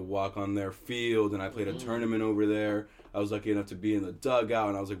be able to walk on their field, and I played a tournament over there. I was lucky enough to be in the dugout,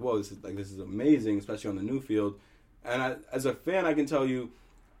 and I was like, whoa, this is amazing, especially on the new field. And as a fan, I can tell you,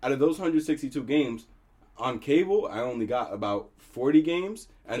 out of those 162 games, on cable, I only got about 40 games.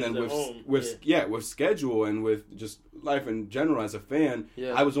 And then with schedule and with just life in general as a fan,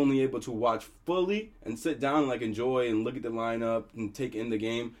 I was only able to watch fully and sit down and enjoy and look at the lineup and take in the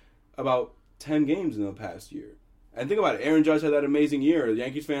game about 10 games in the past year. And think about it, Aaron Judge had that amazing year. The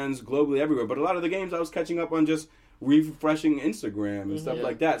Yankees fans globally everywhere. But a lot of the games I was catching up on just refreshing Instagram and stuff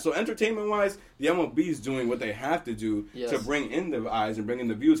like that. So entertainment-wise, the MLB is doing what they have to do to bring in the eyes and bring in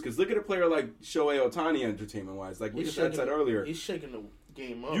the views. Because look at a player like Shohei Ohtani entertainment-wise. Like we said earlier. He's shaking the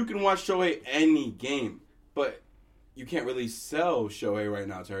game up. You can watch Shohei any game, but you can't really sell Shohei right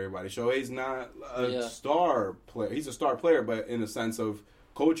now to everybody. Shohei's not a star player. He's a star player, but in the sense of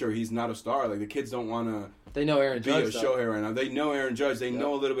culture, he's not a star. Like the kids don't want to. They know Aaron Judge. Be a Shohei right now. They know Aaron Judge. They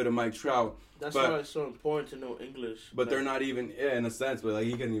know a little bit of Mike Trout. That's why it's so important to know English. But they're not even, in a sense. But like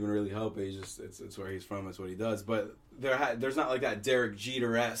he couldn't even really help it. He's just it's where he's from. It's what he does. But there's not like that Derek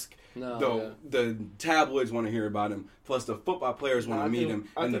Jeter-esque. No, the tabloids want to hear about him. Plus the football players want to meet him,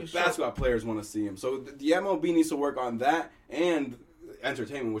 and the basketball players want to see him. So the MLB needs to work on that and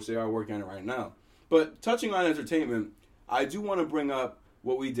entertainment, which they are working on it right now. But touching on entertainment, I do want to bring up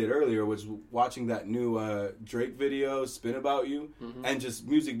what we did earlier was watching that new Drake video, Spin About You, and just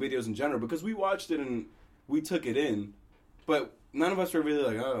music videos in general, because we watched it and we took it in, but none of us were really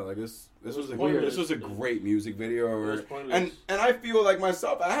like, oh, like this was a great music video. And I feel like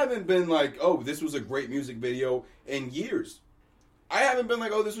myself, I haven't been like, oh, this was a great music video in years. I haven't been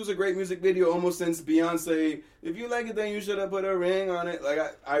like, oh, this was a great music video almost since Beyonce, if you like it, then you should have put a ring on it. Like,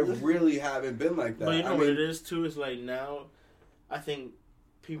 I really haven't been like that. But you know what it is, too, is like now, I think,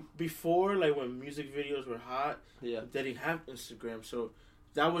 before, like when music videos were hot, they didn't have Instagram, so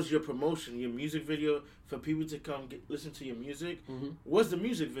that was your promotion. Your music video for people to come listen to your music was the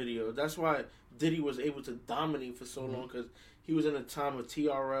music video. That's why Diddy was able to dominate for so long, because he was in a time of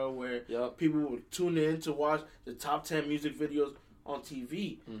TRL where people would tune in to watch the top 10 music videos on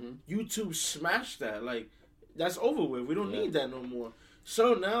TV. YouTube smashed that. Like, that's over with. We don't need that no more.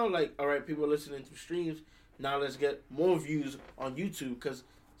 So now, like, all right, people are listening to streams. Now let's get more views on YouTube, because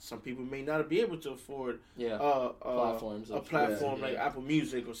some people may not be able to afford a platform like Apple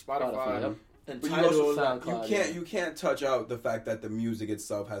Music or Spotify. And but you can't touch out the fact that the music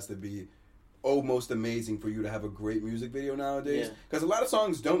itself has to be almost amazing for you to have a great music video nowadays. Because a lot of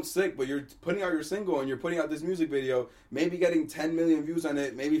songs don't stick, but you're putting out your single and you're putting out this music video, maybe getting 10 million views on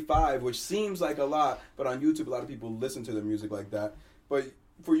it, maybe 5, which seems like a lot, but on YouTube a lot of people listen to the music like that. But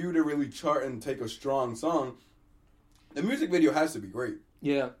for you to really chart and take a strong song, the music video has to be great.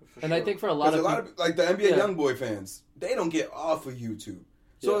 Yeah, and I think for a lot of like the NBA YoungBoy fans, they don't get off of YouTube.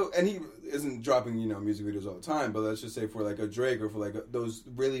 So and he isn't dropping music videos all the time, but let's just say for like a Drake or for like those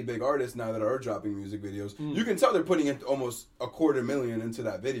really big artists now that are dropping music videos, you can tell they're putting in almost $250,000 into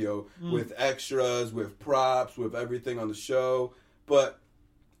that video with extras, with props, with everything on the show. But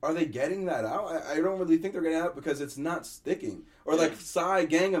are they getting that out? I don't really think they're getting it out because it's not sticking. Or like Psy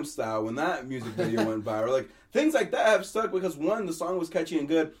Gangnam Style when that music video went viral. Like things like that have stuck because one, the song was catchy and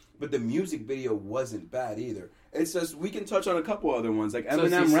good, but the music video wasn't bad either. It's just we can touch on a couple other ones like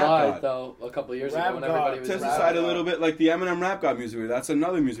Eminem Rap God. Though a couple years ago when everybody was Test aside a little bit like the Eminem Rap God music video. That's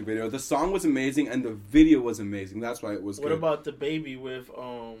another music video. The song was amazing and the video was amazing. That's why it was good. What about the baby with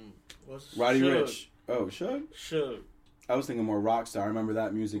Roddy Ricch? Oh, Suge? Suge. I was thinking more Rockstar. I remember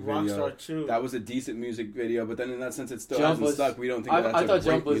that music video. Rockstar too. That was a decent music video, but then in that sense, it still hasn't stuck. We don't think that's I thought a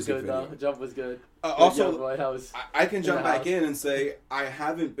Jump great was good video. though. Jump was good. Also, I can jump back in and say I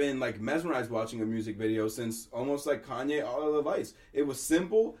haven't been like mesmerized watching a music video since almost like Kanye All of Ice. It was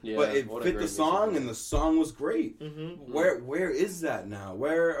simple, but it fit the song, and the song was great. Where is that now?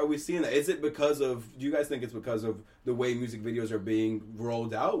 Where are we seeing that? Is it because of? Do you guys think it's because of the way music videos are being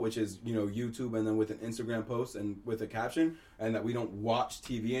rolled out, which is YouTube and then with an Instagram post and with a caption, and that we don't watch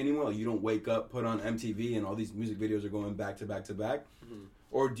TV anymore? Like you don't wake up, put on MTV, and all these music videos are going back to back to back.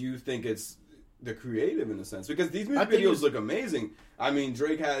 Or do you think it's the creative in a sense? Because these music videos look amazing. I mean,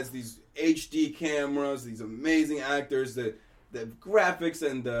 Drake has these HD cameras, these amazing actors, the graphics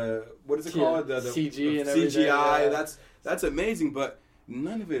and the what is it called? The CG and CGI. That's amazing, but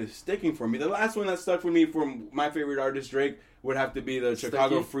none of it is sticking for me. The last one that stuck for me from my favorite artist, Drake, would have to be the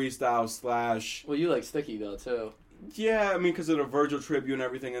Chicago Freestyle / Well, you like Sticky though too. Yeah, I mean, because of the Virgil tribute and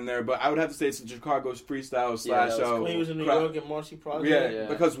everything in there. But I would have to say it's the Chicago's Freestyle / when he was in New York at Marcy Project. Yeah,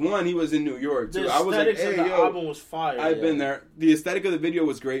 because one, he was in New York too. I was like, hey, the album was fire. I've been there. The aesthetic of the video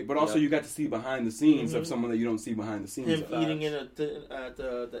was great, but also you got to see behind the scenes of someone that you don't see behind the scenes. Him eating in at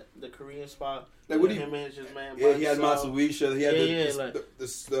the Korean spot. Like what he had Matsuisha. He had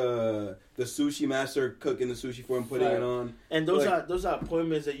the sushi master cooking the sushi for him, putting it on. And those are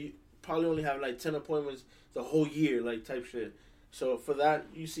appointments that you probably only have like 10 appointments the whole year, like type shit. So for that,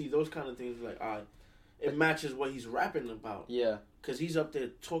 you see those kind of things like, it matches what he's rapping about. Yeah, because he's up there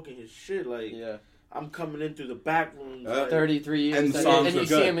talking his shit. Like, I'm coming in through the back room. 33 years, and the songs and were you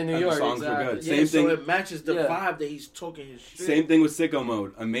good. see him in New York. The songs exactly. were good. Same thing. So it matches the vibe that he's talking his shit. Same thing with Sicko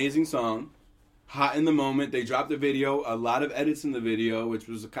Mode. Amazing song. hot in the moment. They dropped the video, a lot of edits in the video, which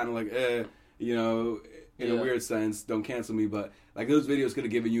was kind of like, you know, in a weird sense. Don't cancel me, but like those videos could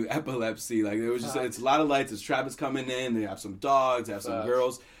have given you epilepsy. Like there was just, it's a lot of lights. It's Travis coming in. They have some dogs. They have some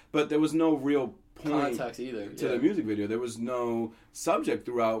girls, but there was no real point either to the music video. There was no subject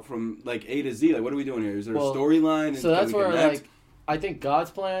throughout from like A to Z. Like, what are we doing here? Is there a storyline? So that's where like I think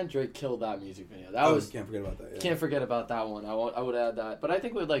God's Plan, Drake killed that music video. That was can't forget about that. Yeah. Can't forget about that one. I would add that. But I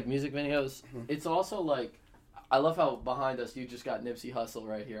think with like music videos, it's also like I love how behind us you just got Nipsey Hussle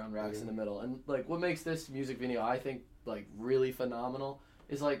right here on Racks in the Middle, and like what makes this music video I think like really phenomenal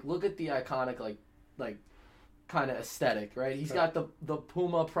is like look at the iconic like kind of aesthetic, right? He's got the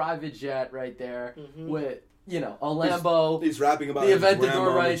Puma private jet right there with, you know, a Lambo. He's rapping about the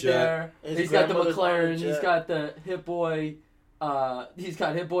Aventador right there. He's got the McLaren. He's got the Hit Boy. He's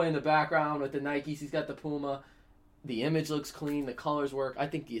got Hit Boy in the background with the Nikes. He's got the Puma. The image looks clean. The colors work. I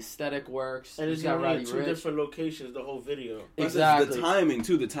think the aesthetic works. And it's got only two different locations the whole video. Exactly. The timing,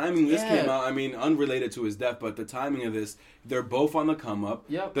 too. The timing this came out, I mean, unrelated to his death, but the timing of this, they're both on the come up.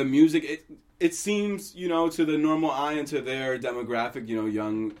 Yep. The music, it seems, you know, to the normal eye and to their demographic, you know,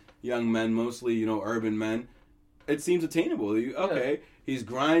 young men, mostly, you know, urban men, it seems attainable. He's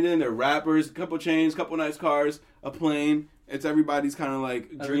grinding, they're rappers, a couple chains, couple nice cars, a plane. It's everybody's kind of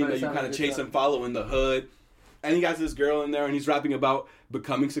like dream that you kind of chase and follow in the hood. And he got this girl in there, and he's rapping about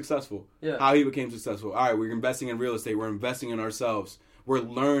becoming successful. Yeah. How he became successful. All right, we're investing in real estate. We're investing in ourselves. We're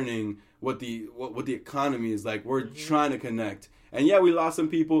learning what the economy is like. We're trying to connect. And yeah, we lost some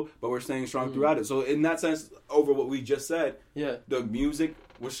people, but we're staying strong throughout it. So in that sense, over what we just said, the music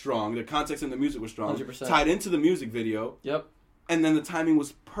was strong. The context in the music was strong. 100%. Tied into the music video. Yep. And then the timing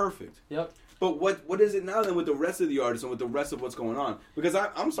was perfect. Yep. But what is it now then with the rest of the artists and with the rest of what's going on? Because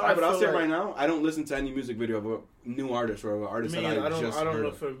I'm sorry, but I'll say right now, I don't listen to any music video of a new artist or of an artist that I just heard. I don't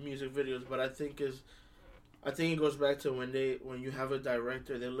look for music videos, but I think it goes back to when you have a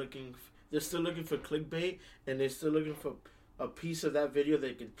director, they're still looking for clickbait, and they're still looking for a piece of that video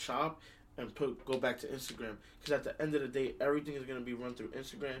they can chop and go back to Instagram. Because at the end of the day, everything is going to be run through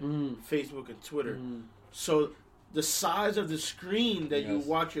Instagram, Facebook, and Twitter. So the size of the screen that you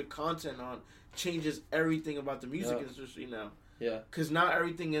watch your content on changes everything about the music industry now. Yeah. Because now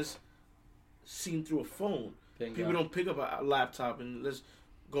everything is seen through a phone. People don't pick up a laptop and let's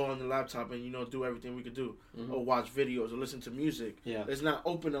go on the laptop and, you know, do everything we could do. Or watch videos or listen to music. Yeah. Let's not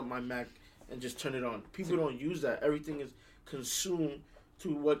open up my Mac and just turn it on. People don't use that. Everything is consumed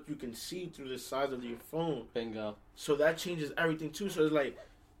to what you can see through the size of your phone. Bingo. So that changes everything too. So it's like,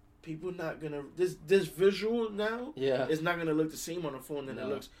 people not gonna this visual now is not gonna look the same on a phone than it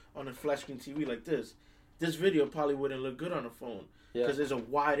looks on a flat screen TV like this. This video probably wouldn't look good on a phone because there's a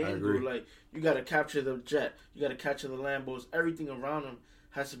wide angle. Like you gotta capture the jet, you gotta capture the Lambos, everything around them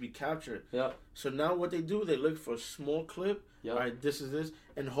has to be captured. Yeah. So now what they do, they look for a small clip. All right, this is this,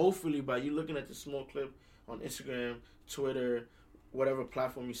 and hopefully by you looking at the small clip on Instagram, Twitter, whatever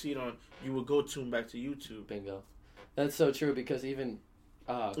platform you see it on, you will go tune back to YouTube. Bingo. That's so true because even.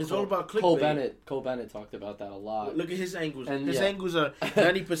 It's all about clickbait. Cole Bennett talked about that a lot. Look at his angles. And his angles are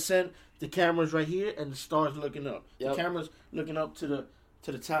 90%. The camera's right here, and the star's looking up. The camera's looking up to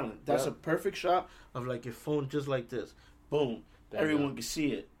the talent. That's a perfect shot of like your phone, just like this. Boom. Everyone can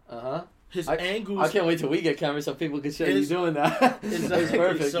see it. His angles. I can't wait till we get cameras so people can show you doing that. Exactly. It's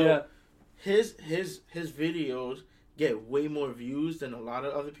perfect. So his videos get way more views than a lot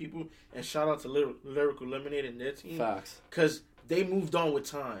of other people. And shout out to Lyrical Lemonade and their team. Facts. Because they moved on with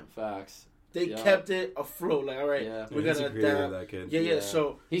time. Facts. They kept it afroat. Like, all right, we're gonna adapt. That kid. Yeah.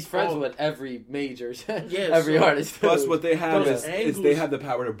 So he's friends with every major, every artist. Plus, what they have is they have the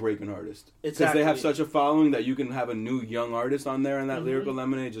power to break an artist because they have such a following that you can have a new young artist on there in that Lyrical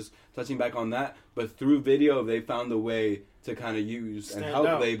Lemonade. Just touching back on that, but through video, they found a way to kind of use and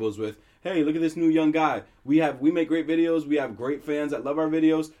help labels with. Hey, look at this new young guy. We make great videos. We have great fans that love our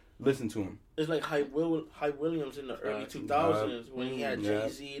videos. Listen to him. It's like Hype Williams in the early 2000s when he had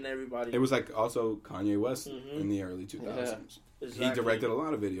Jay-Z and everybody. It was like also Kanye West in the early 2000s. Yeah. Exactly. He directed a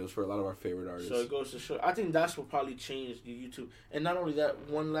lot of videos for a lot of our favorite artists. So it goes to show. I think that's what probably changed the YouTube. And not only that,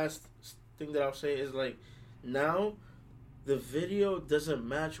 one last thing that I'll say is like now the video doesn't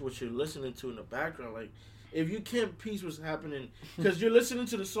match what you're listening to in the background. Like if you can't piece what's happening, because you're listening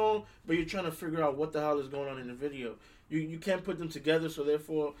to the song, but you're trying to figure out what the hell is going on in the video. You can't put them together, so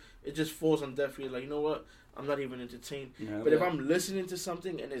therefore it just falls on deaf ears. Like, you know what? I'm not even entertained. Yeah, but if I'm listening to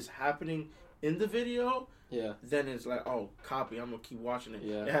something and it's happening in the video, then it's like, oh, copy. I'm going to keep watching it.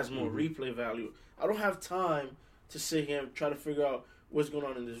 Yeah. It has more replay value. I don't have time to sit here and try to figure out what's going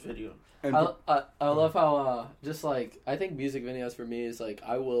on in this video. I love how just like I think music videos for me is like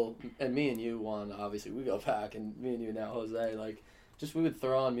I will, and me and you, Juan, obviously we go back, and me and you now, Jose, like just we would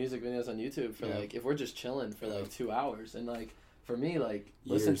throw on music videos on YouTube for like if we're just chilling for like 2 hours, and like for me like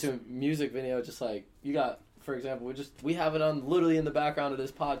listen to music video just like you got, for example, we have it on literally in the background of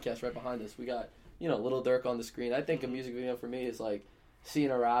this podcast right behind us. We got Lil Durk on the screen. I think a music video for me is like seeing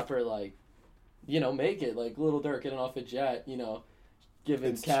a rapper like make it, like Lil Durk getting off a jet,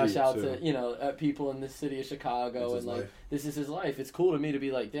 giving cash out to, at people in the city of Chicago, and like, this is his life. It's cool to me to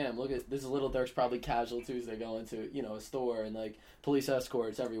be like, damn, look at this is Lil Durk's probably casual Tuesday going to, a store and like police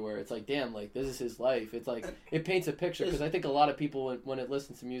escorts everywhere. It's like, damn, like this is his life. It's like, it paints a picture, because I think a lot of people, when it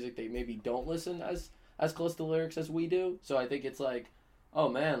listens to music, they maybe don't listen as close to lyrics as we do. So I think it's like, oh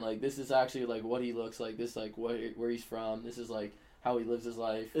man, like this is actually like what he looks like, this like where he's from, this is like how he lives his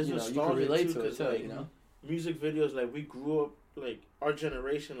life. It's you can relate to it too, like, music videos, like we grew up, like our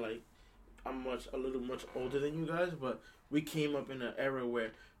generation, like I'm a little much older than you guys, but we came up in an era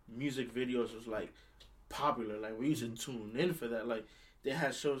where music videos was like popular. Like we used to tune in for that. Like they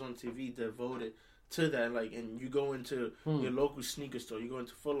had shows on TV devoted to that. Like, and you go into your local sneaker store, you go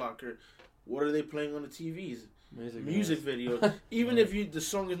into Foot Locker, what are they playing on the TVs? Music videos. Even if the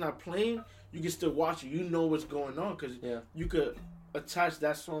song is not playing, you can still watch it. You know what's going on, because you could attach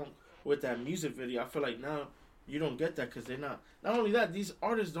that song with that music video. I feel like now you don't get that, because they're not only that, these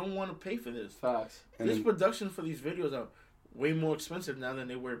artists don't want to pay for this. Facts. This production for these videos are way more expensive now than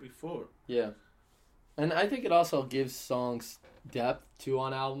they were before. Yeah. And I think it also gives songs depth too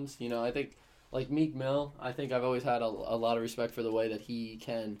on albums. I think like Meek Mill, I think I've always had a lot of respect for the way that he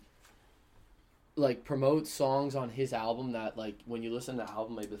can like promote songs on his album that like when you listen to the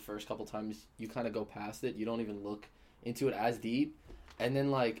album, maybe the first couple times you kind of go past it, you don't even look into it as deep. And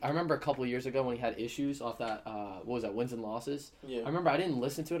then, like, I remember a couple of years ago when he had issues off that, what was that, Wins and Losses? Yeah. I remember I didn't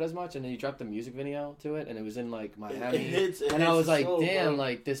listen to it as much, and then he dropped a music video to it, and it was in, like, Miami. It hits I was like, damn, bro.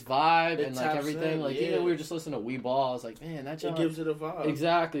 like, this vibe and, like, everything. In, like, even we were just listening to We Ball. I was like, man, that it gives it a vibe.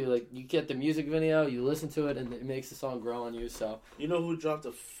 Exactly. Like, you get the music video, you listen to it, and it makes the song grow on you, so. You know who dropped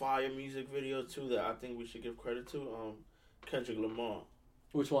a fire music video, too, that I think we should give credit to? Kendrick Lamar.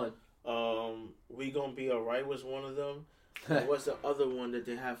 Which one? We Gonna Be Alright was one of them. What's the other one that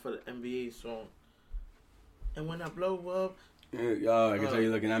they have for the NBA song? And when I blow up. I can tell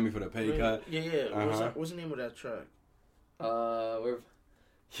you looking at me for the pay cut. Yeah. What's the name of that track? That's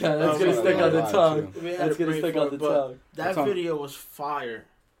gonna stick on the tongue. That's gonna stick on the tongue. That video was fire.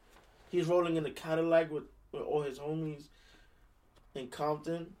 He's rolling in the Cadillac with all his homies in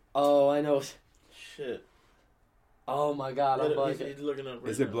Compton. Oh, I know. Shit. Oh my God, I'm bugging. He's looking up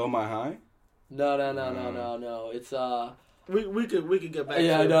right Is it Blow My High? No. It's We could get back.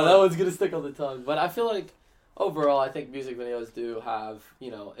 Yeah, to I know that one's gonna stick on the tongue. But I feel like overall, I think music videos do have,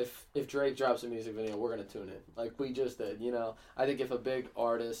 if Drake drops a music video, we're gonna tune in like we just did. I think if a big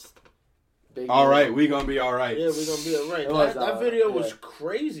artist, all right, we gonna be all right. Yeah, we gonna be all right. That video was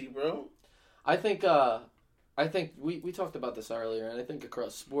crazy, bro. I think we talked about this earlier, and I think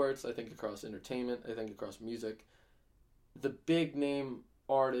across sports, I think across entertainment, I think across music, the big name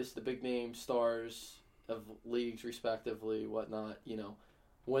artists, the big name stars of leagues respectively, whatnot,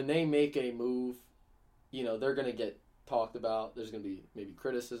 when they make a move, they're going to get talked about. There's going to be maybe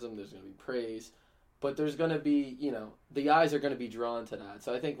criticism, there's going to be praise, but there's going to be, the eyes are going to be drawn to that.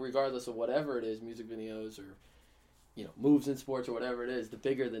 So I think regardless of whatever it is, music videos or, moves in sports or whatever it is, the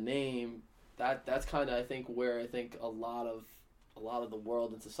bigger the name, that's kind of, I think, where I think a lot of the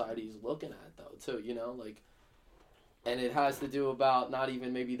world and society is looking at, though, too, and it has to do about not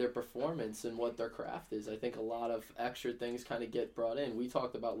even maybe their performance and what their craft is. I think a lot of extra things kind of get brought in. We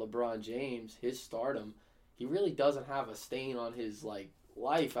talked about LeBron James, his stardom. He really doesn't have a stain on his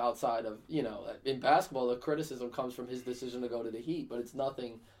life outside of, in basketball, the criticism comes from his decision to go to the Heat, but it's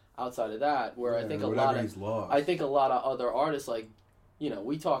nothing outside of that. Where I think a lot of other artists,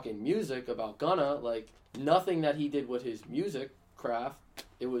 we talk in music about Gunna, nothing that he did with his music craft,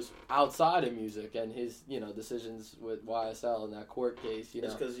 it was outside of music and his, decisions with YSL and that court case,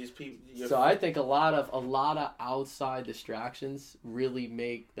 It's because these people. So I think a lot of outside distractions really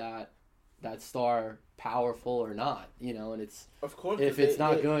make that star powerful or not, and it's, of course, if it's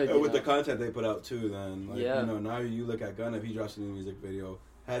not good. With the content they put out too, then now you look at Gunna, if he drops a new music video,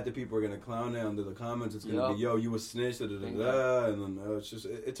 half the people are gonna clown it under the comments. It's gonna be, yo, you a snitch, and then it's just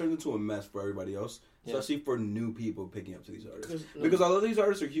it turns into a mess for everybody else, especially for new people picking up to these artists. Because although these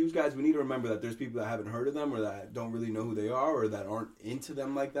artists are huge guys, we need to remember that there's people that haven't heard of them or that don't really know who they are or that aren't into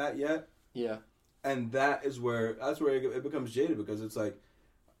them like that yet. Yeah, and that's where it becomes jaded, because it's like,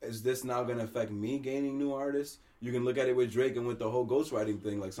 is this now going to affect me gaining new artists? You can look at it with Drake and with the whole ghostwriting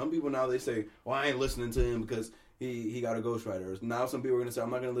thing. Like, some people now, they say, well, I ain't listening to him because he got a ghostwriter. Now some people are going to say, I'm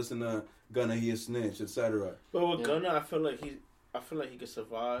not going to listen to Gunna, he a snitch, etc. But with Gunna, I feel like he could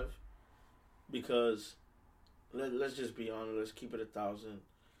survive because, let's just be honest, let's keep it 1,000.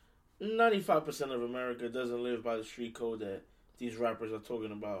 95% of America doesn't live by the street code that these rappers are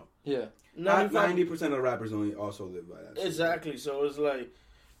talking about. Yeah. 90% of rappers only also live by that. Exactly. So it's like,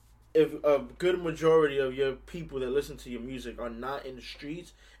 if a good majority of your people that listen to your music are not in the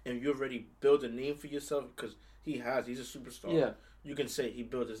streets and you already build a name for yourself, because he's a superstar. Yeah. You can say he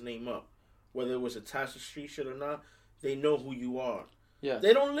built his name up. Whether it was attached to street shit or not, they know who you are. Yeah.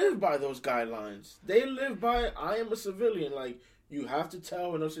 They don't live by those guidelines. They live by, I am a civilian. Like, you have to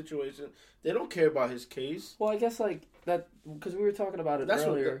tell in those situations. They don't care about his case. Well, I guess, like, that, because we were talking about it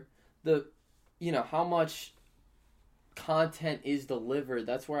earlier, how much content is delivered.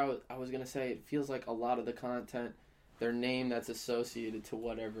 That's where I was going to say, it feels like a lot of the content, their name that's associated to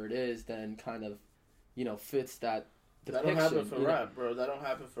whatever it is, then kind of, fits that depiction. That don't happen for rap, bro. That don't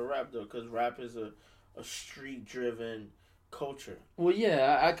happen for rap, though, because rap is a street-driven culture. Well,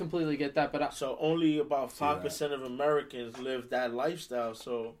 yeah, I completely get that, but so only about 5% of Americans live that lifestyle,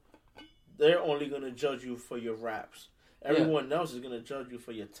 so they're only going to judge you for your raps. Everyone else is going to judge you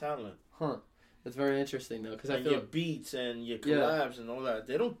for your talent. Huh. That's very interesting, though, because I feel your beats and your collabs and all that.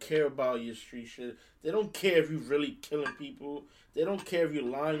 They don't care about your street shit. They don't care if you're really killing people. They don't care if you're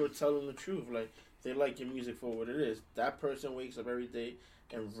lying or telling the truth. Like, they like your music for what it is. That person wakes up every day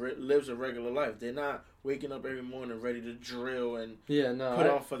and lives a regular life. They're not waking up every morning ready to drill and put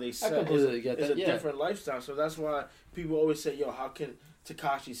on for their set. I completely get that. It's a different lifestyle. So that's why people always say, yo, how can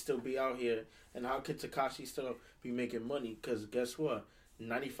Tekashi still be out here? And how can Tekashi still be making money? Because guess what?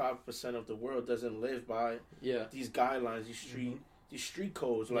 95% of the world doesn't live by these guidelines, these street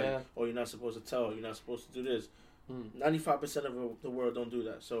codes. Like, oh, you're not supposed to tell. You're not supposed to do this. 95% of the world don't do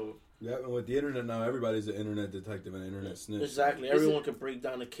that. So and with the internet now, everybody's an internet detective and an internet snitch. Exactly. Everyone can break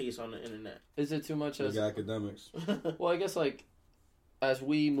down a case on the internet. Is it too much as academics? Well, I guess, like, as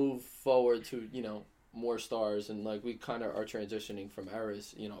we move forward to more stars, and like we kind of are transitioning from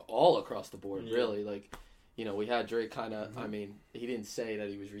eras, all across the board, really. Like, we had Drake kind of. I mean, he didn't say that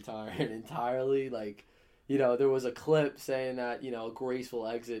he was retiring entirely. Like, there was a clip saying that a graceful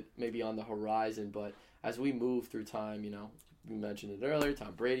exit may be on the horizon, but as we move through time, we mentioned it earlier,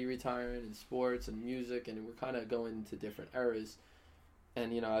 Tom Brady retiring in sports and music, and we're kind of going into different eras.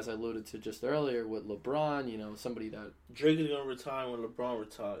 And, as I alluded to just earlier with LeBron, somebody that... Drake is going to retire when LeBron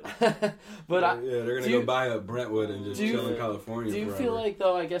retires. But they're going to go buy a Brentwood and just chill in California. Do you forever. feel like,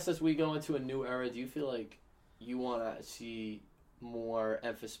 though, I guess as we go into a new era, do you feel like you want to see more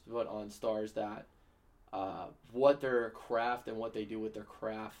emphasis put on stars that what their craft and what they do with their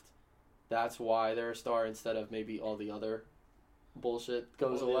craft, that's why they're a star, instead of maybe all the other bullshit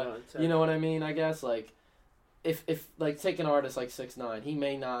goes away? You know what I mean? I guess, like, if like, take an artist like 6ix9ine, he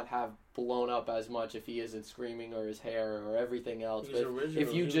may not have blown up as much if he isn't screaming or his hair or everything else. He's but original.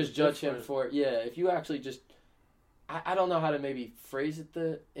 If you just judge him for if you actually just, I don't know how to maybe phrase it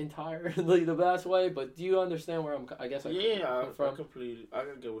the entirely the best way, but do you understand where I guess I'm from? I completely, I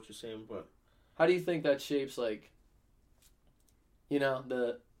can get what you're saying, but how do you think that shapes, like,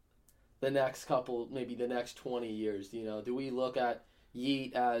 the next couple, maybe the next 20 years? Do we look at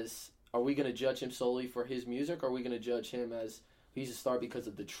Yeet as, are we going to judge him solely for his music, or are we going to judge him as he's a star because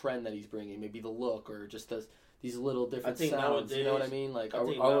of the trend that he's bringing, maybe the look, or just these little different sounds? Nowadays, you know what I mean? Like, are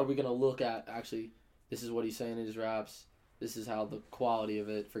we going to look at, actually, this is what he's saying in his raps, this is how the quality of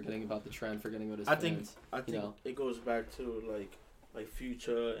it, forgetting about the trend, forgetting about his fans. I think it goes back to, like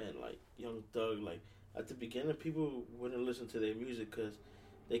Future and, like, Young Thug. Like, at the beginning, people wouldn't listen to their music because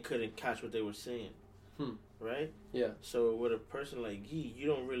they couldn't catch what they were saying. Right? Yeah. So with a person like Yee, you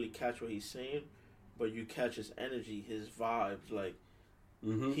don't really catch what he's saying, but you catch his energy, his vibes. Like,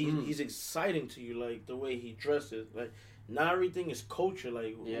 he's exciting to you, like, the way he dresses. Like, not everything is culture.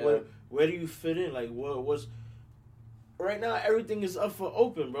 Like, where do you fit in? Like, what's... Right now, everything is up for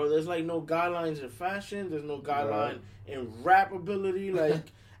open, bro. There's, like, no guidelines in fashion. There's no guideline in rap ability. Like,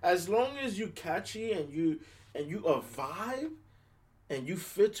 as long as you catchy and you a vibe, and you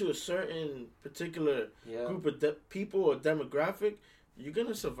fit to a certain particular group of people or demographic, you're going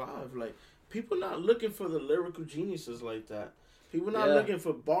to survive. Like, people not looking for the lyrical geniuses like that. People not looking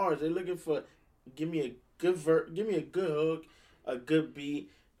for bars. They're looking for, give me a good hook, a good beat,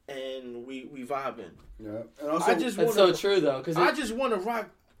 and we vibing. Yeah. And also, that's so true, though. Cause I just want to rock.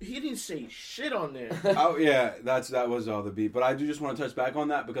 He didn't say shit on there. Oh, yeah, that was all the beat. But I do just want to touch back on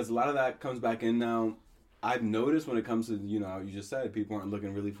that, because a lot of that comes back in now. I've noticed when it comes to, you just said people aren't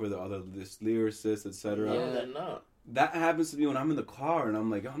looking really for this lyricist, etc. Yeah, they're not. That happens to me when I'm in the car and I'm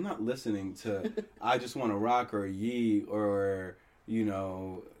like, I'm not listening to I Just Want to Rock or Yee or,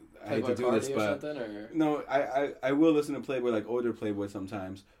 I hate to do this, but no, I will listen to Playboy, like older Playboy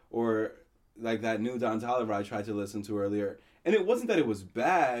sometimes, or like that new Don Toliver I tried to listen to earlier. And it wasn't that it was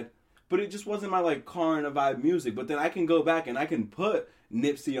bad, but it just wasn't my like car and a vibe music. But then I can go back and I can put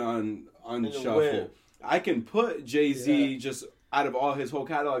Nipsey on shuffle. I can put Jay-Z just out of all his whole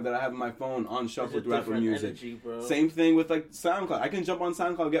catalog that I have in my phone on shuffle through Apple Music. Energy, same thing with like SoundCloud. I can jump on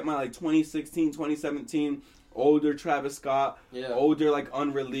SoundCloud, get my like 2016, 2017 older Travis Scott, older like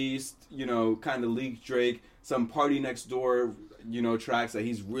unreleased, kind of leaked Drake, some Party Next Door, tracks that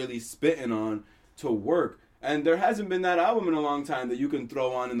he's really spitting on to work. And there hasn't been that album in a long time that you can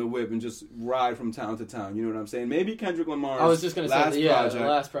throw on in the whip and just ride from town to town. You know what I'm saying? Maybe Kendrick Lamar's the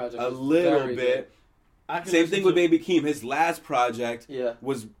last project a little bit. Same thing with Baby Keem. His last project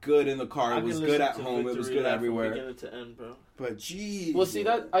was good in the car. It was good at home. It was good everywhere. Beginning to end, bro. But geez, well, see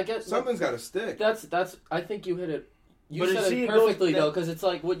that I guess something's got to stick. That's. I think you hit it. You said it perfectly though, because it's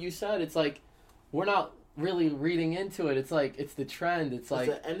like what you said. It's like we're not really reading into it. It's like it's the trend. It's like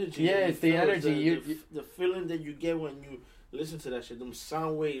the energy. Yeah, it's the energy. The feeling that you get when you listen to that shit. Them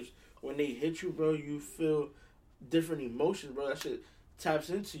sound waves when they hit you, bro. You feel different emotions, bro. That shit taps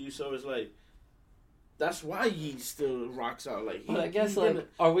into you. So it's like. That's why he still rocks out. Like, I guess,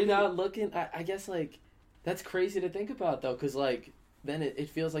 are we not looking? I guess, like, that's crazy to think about, though, because, like, then it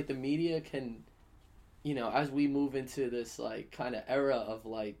feels like the media can, as we move into this, like, kind of era of,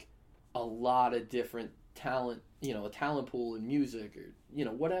 like, a lot of different talent, a talent pool in music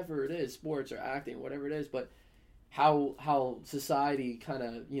or, whatever it is, sports or acting, whatever it is, but how society kind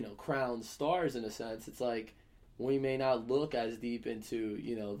of, crowns stars in a sense. It's like we may not look as deep into,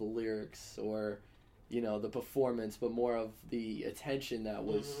 the lyrics or... the performance, but more of the attention that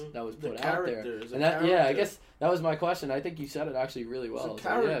was put out there. And I guess that was my question. I think you said it actually really well. It's a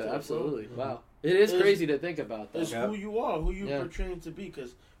character, yeah, absolutely. Bro. Wow. It is crazy to think about that. It's who you are, who you're portraying to be,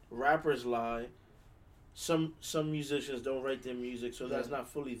 because rappers lie. Some musicians don't write their music, so that's not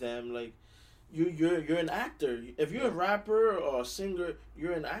fully them. Like, you're an actor. If you're a rapper or a singer,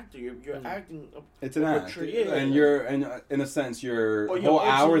 you're an actor. You're acting. It's an act, and you're in a sense your whole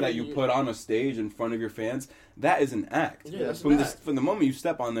hour that you put on a stage in front of your fans. That is an act. Yeah, that's from the moment you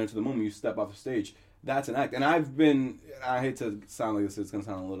step on there to the moment you step off the stage. That's an act. And I hate to sound like this. It's gonna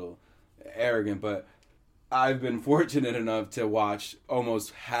sound a little arrogant, but I've been fortunate enough to watch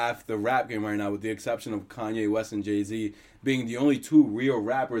almost half the rap game right now, with the exception of Kanye West and Jay-Z being the only two real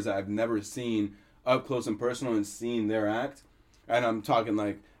rappers that I've never seen up close and personal and seen their act. And I'm talking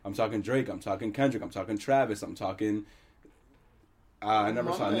Drake, I'm talking Kendrick, I'm talking Travis, I'm talking... I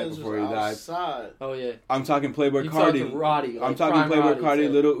never saw Nick before he died. Oh, yeah. I'm talking Playboy Cardi. Roddy. I'm talking Playboy Cardi,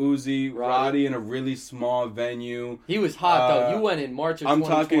 Lil Uzi, Roddy in a really small venue. He was hot, though. You went in March of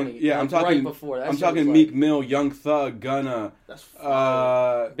 2020. I'm talking right before. That I'm talking Meek Mill, Young Thug, Gunna. That's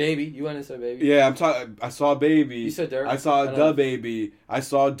Baby. You went and said Baby? Yeah, I saw Baby. You said Dirk? I saw Baby. I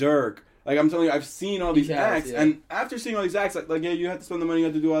saw Dirk. Like, I'm telling you, I've seen all these acts. Yeah. And after seeing all these acts, like, yeah, you have to spend the money, you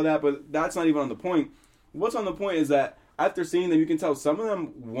have to do all that, but that's not even on the point. What's on the point is that after seeing them, you can tell some of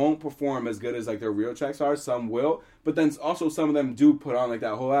them won't perform as good as like their real tracks are. Some will, but then also some of them do put on like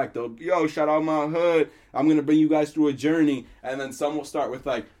that whole act. They'll, shout out my hood. I'm gonna bring you guys through a journey, and then some will start with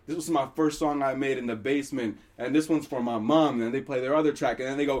like, this was my first song I made in the basement, and this one's for my mom. And then they play their other track, and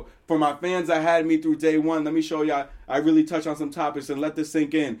then they go, for my fans that had me through day one. Let me show you I really touch on some topics and let this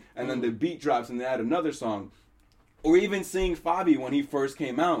sink in. And then the beat drops, and they add another song. Or even seeing Fabi when he first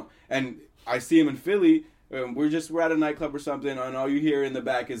came out, and I see him in Philly. We're at a nightclub or something, and all you hear in the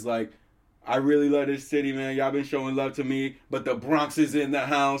back is like, I really love this city, man. Y'all been showing love to me, but the Bronx is in the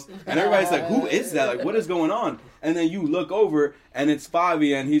house. And everybody's like, who is that? Like, what is going on? And then you look over, and it's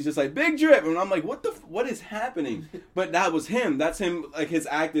Fabi, and he's just like, big drip. And I'm like, what is happening? But that was him. That's him. Like, his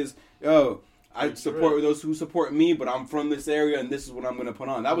act is, I support those who support me, but I'm from this area, and this is what I'm going to put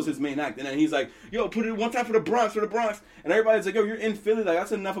on. That was his main act. And then he's like, put it one time for the Bronx. And everybody's like, you're in Philly. Like,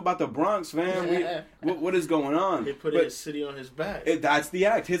 that's enough about the Bronx, fam. What is going on? He put his city on his back. That's the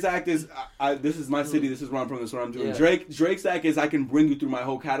act. His act is, this is my city. This is where I'm from. This is what I'm doing. Yeah. Drake's act is, I can bring you through my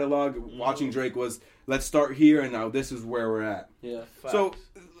whole catalog. Watching Drake was, let's start here, and now this is where we're at. Yeah. Facts. So,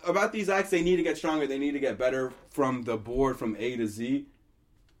 about these acts, they need to get stronger. They need to get better from the board, from A to Z.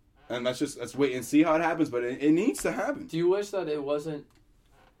 And let's wait and see how it happens, but it needs to happen. Do you wish that it wasn't?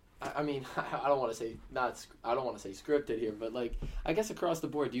 I mean, I don't want to say scripted here, but like, I guess across the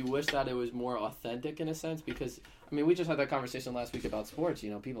board, do you wish that it was more authentic in a sense? Because I mean, we just had that conversation last week about sports.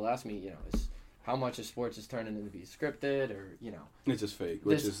 People ask me, how much of sports is turning into be scripted or, It's just fake,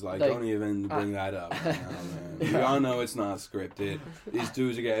 which is don't even bring that up. Man. We all know it's not scripted. These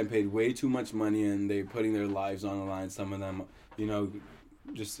dudes are getting paid way too much money and they're putting their lives on the line. Some of them,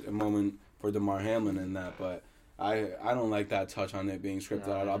 just a moment for DeMar Hamlin and that, but I don't like that touch on it being scripted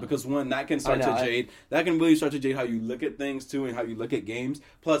at all because one, that can start to jade. That can really start to jade how you look at things too and how you look at games.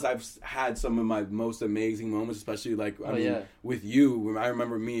 Plus, I've had some of my most amazing moments, especially with you. I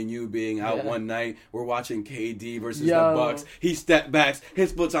remember me and you being out one night. We're watching KD versus the Bucks. He stepped backs,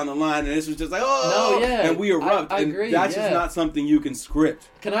 his foot's on the line, and this was just like and we erupt. I agree. That's just not something you can script.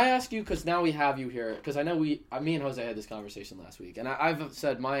 Can I ask you, because now we have you here, because I know me and Jose had this conversation last week, and I've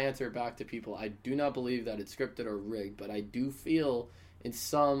said my answer back to people. I do not believe that it's scripted or rigged, but I do feel in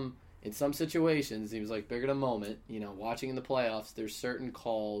some situations, he was like bigger than a moment, watching in the playoffs, there's certain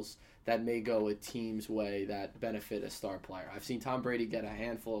calls that may go a team's way that benefit a star player. I've seen Tom Brady get a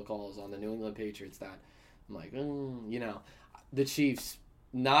handful of calls on the New England Patriots that I'm like, the Chiefs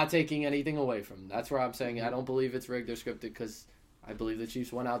not taking anything away from them. That's where I'm saying I don't believe it's rigged or scripted because I believe the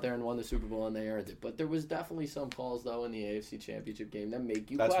Chiefs went out there and won the Super Bowl and they earned it. But there was definitely some calls, though, in the AFC Championship game that make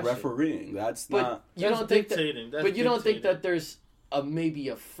you question. That's refereeing. That's not... You don't think that there's maybe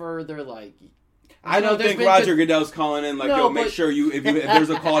a further, I don't think Roger Goodell's calling in make sure if there's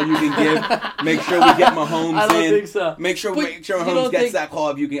a call you can give, make sure we get Mahomes in. I don't think so. Make sure Mahomes gets that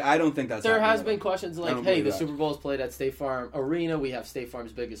call if you can. I don't think that's there has been questions like, hey, the that. Super Bowl is played at State Farm Arena. We have State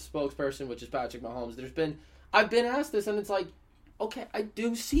Farm's biggest spokesperson, which is Patrick Mahomes. I've been asked this, and it's like, okay, I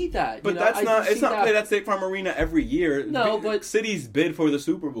do see that. But it's not played at State Farm Arena every year. No, but cities bid for the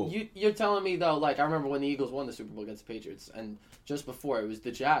Super Bowl. You're telling me, though, I remember when the Eagles won the Super Bowl against the Patriots, and just before it was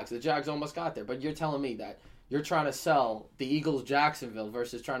the Jags. The Jags almost got there, but you're telling me that you're trying to sell the Eagles Jacksonville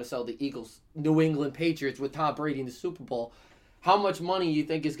versus trying to sell the Eagles New England Patriots with Tom Brady in the Super Bowl. How much money you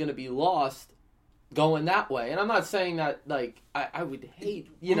think is going to be lost going that way? And I'm not saying that, I would hate,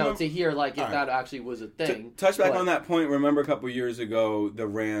 to hear, if that actually was a thing. Touch back on that point. Remember a couple years ago, the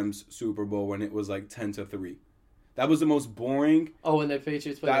Rams Super Bowl when it was 10-3. That was the most boring. Oh, when the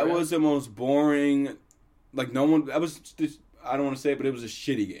Patriots played That the Rams? was the most boring. No one. That was just, I don't want to say it, but it was a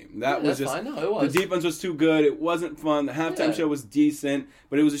shitty game. That's fine. No, it was. The defense was too good. It wasn't fun. The halftime show was decent,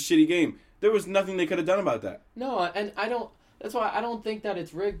 but it was a shitty game. There was nothing they could have done about that. No, and I don't. That's why I don't think that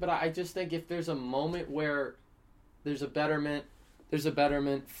it's rigged, but I just think if there's a moment where there's a betterment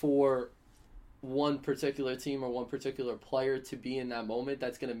for one particular team or one particular player to be in that moment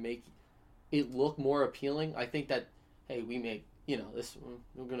that's going to make it look more appealing. I think that, hey, we may, this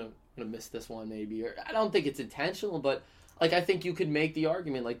we're going to miss this one maybe. Or I don't think it's intentional, but I think you could make the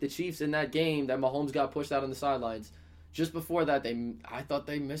argument the Chiefs in that game that Mahomes got pushed out on the sidelines. Just before that, I thought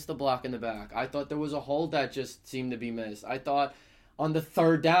they missed the block in the back. I thought there was a hold that just seemed to be missed. I thought on the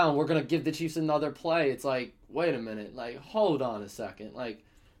third down, we're going to give the Chiefs another play. It's wait a minute. Hold on a second.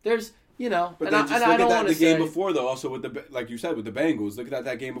 There's, But then look at that the game before, though, also with the, like you said, with the Bengals. Look at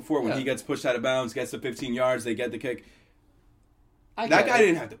that game before when he gets pushed out of bounds, gets the 15 yards, they get the kick. That guy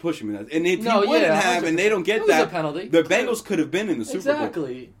didn't have to push him in that. And if he wouldn't have, and they don't get that, a penalty. The Bengals could have been in the Super Bowl.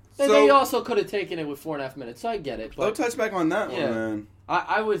 Exactly. They also could have taken it with 4.5 minutes, so I get it. But, I'll touch back on that one, man.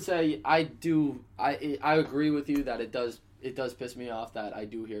 I would say I agree with you that it does piss me off that I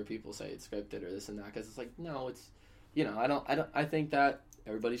do hear people say it's scripted or this and that because it's no, it's I think that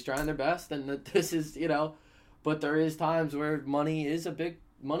everybody's trying their best and that this is but there is times where money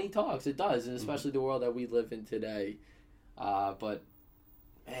talks. It does, and especially the world that we live in today. But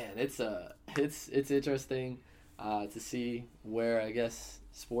man, it's interesting to see where I guess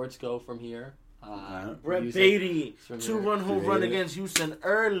sports go from here. Brett Beatty, 2-run home run against Houston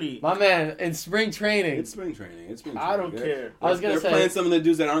early. My man, in spring training. It's spring training. I don't care. I was going to say. They're playing some of the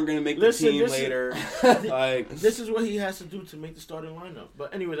dudes that aren't going to make the team later. This is what he has to do to make the starting lineup.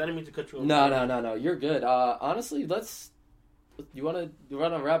 But anyways, I didn't mean to cut you off. No. You're good. Honestly, you want to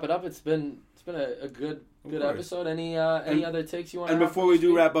wrap it up? It's been a good episode. Any other takes you want to And before we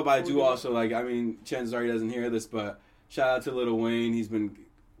do wrap up, I do also, chances are he doesn't hear this, but shout out to Lil Wayne. He's been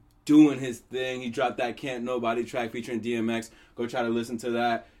doing his thing. He dropped that Can't Nobody track featuring DMX. Go try to listen to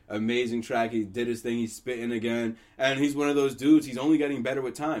that. Amazing track. He did his thing. He's spitting again. And he's one of those dudes. He's only getting better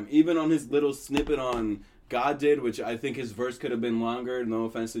with time. Even on his little snippet on God Did, which I think his verse could have been longer. No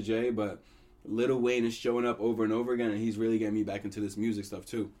offense to Jay, but Lil Wayne is showing up over and over again, and he's really getting me back into this music stuff,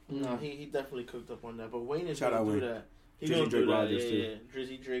 too. No, he definitely cooked up on that. But Wayne is going to do that. Drizzy Drake Rogers too. Yeah.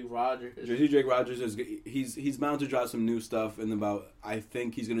 Drizzy Drake Rogers. Drizzy Drake Rogers he's bound to drop some new stuff in about, I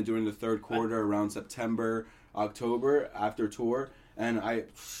think he's going to do it in the third quarter around September, October after tour, and I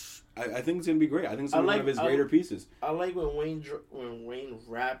think it's going to be great. I think it's one of his greater pieces. I like when Wayne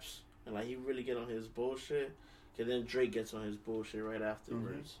raps and like he really get on his bullshit, and then Drake gets on his bullshit right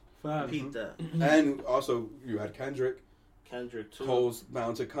afterwards. Repeat that. And also, you had Kendrick too. Cole's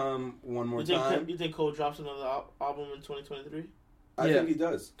bound to come one more time. You think Cole drops another album in 2023? I think he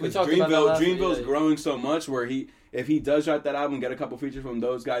does. Because Dreamville's growing so much where if he does drop that album, get a couple features from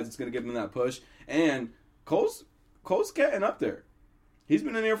those guys, it's going to give him that push. And Cole's getting up there. He's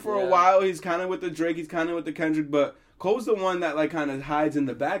been in there for a while. He's kind of with the Drake. He's kind of with the Kendrick. But Cole's the one that like kind of hides in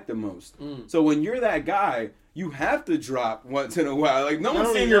the back the most. So when you're that guy, you have to drop once in a while. Like, no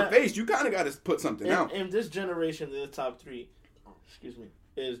one's seeing your face. You kind of got to put something out. In this generation, the top three,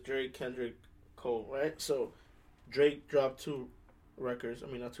 is Drake, Kendrick, Cole, right? So Drake dropped two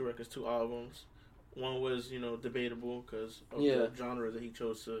albums. One was, debatable because of the genre that he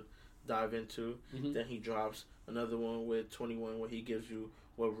chose to dive into. Then he drops another one with 21 where he gives you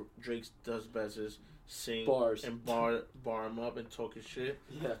what Drake does best is sing bars and bar him up and talk his shit.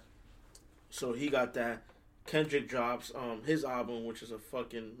 Yeah. So he got that. Kendrick drops his album, which is a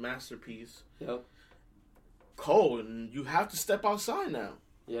fucking masterpiece. Yep. Cole, and you have to step outside now.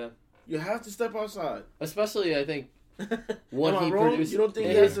 Yeah. You have to step outside. Especially, I think, what he produced. You don't think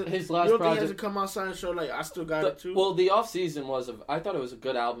his last project. project He has to come outside and show, like, I still got it too? Well, the off-season I thought it was a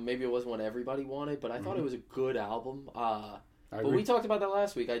good album. Maybe it wasn't what everybody wanted, but I thought it was a good album. But we talked about that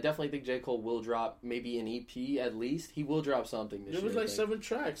last week. I definitely think J. Cole will drop maybe an EP at least. He will drop something this year. It was like 7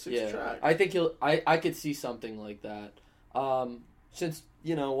 tracks, 6 tracks. I think I could see something like that. Since,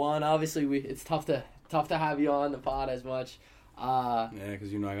 Juan, obviously it's tough to have you on the pod as much. Yeah,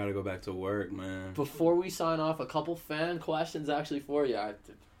 because I got to go back to work, man. Before we sign off, a couple fan questions actually for you. I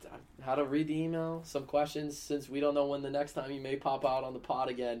had to read the email. Some questions since we don't know when the next time you may pop out on the pod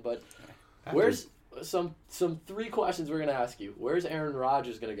again. But where's some 3 questions we're going to ask you. Where's Aaron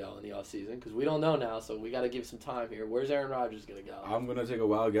Rodgers going to go in the offseason? Because we don't know now, so we got to give some time here. Where's Aaron Rodgers going to go? I'm going to take a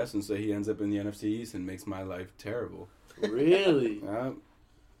wild guess and say he ends up in the NFC East and makes my life terrible. Really?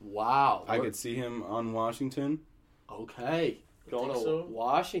 Wow. I could see him on Washington. Okay. Going to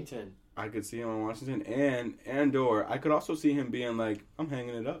Washington. I could see him on Washington and/or I could also see him being like, I'm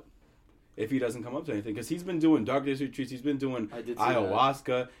hanging it up. If he doesn't come up to anything. Because he's been doing darkness retreats. He's been doing ayahuasca.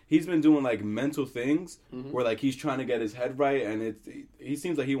 That. He's been doing, like, mental things where, like, he's trying to get his head right. And he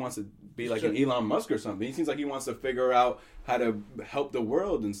seems like he wants to be like an Elon Musk or something. He seems like he wants to figure out how to help the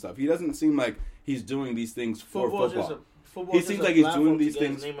world and stuff. He doesn't seem like he's doing these things for football. He seems like he's doing these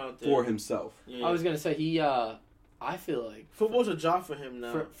things for himself. Yeah. I was going to say, I feel like football's a job for him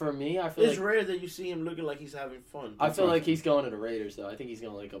now. For me, I feel it's rare that you see him looking like he's having fun. I feel like he's going to the Raiders, though. I think he's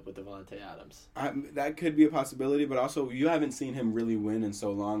going to link up with Devontae Adams. That could be a possibility, but also you haven't seen him really win in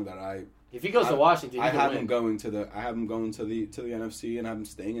so long that if he goes to Washington, I have him going to the NFC and have him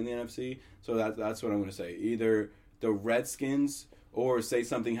staying in the NFC. So that's what I'm going to say. Either the Redskins or say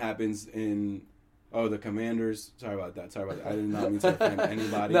something happens in. Oh, the Commanders. Sorry about that. I did not mean to offend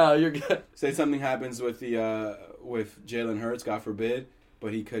anybody. No, you're good. Say something happens with with Jalen Hurts, God forbid,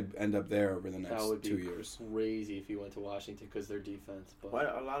 but he could end up there over the next 2 years. Crazy if he went to Washington because their defense. But why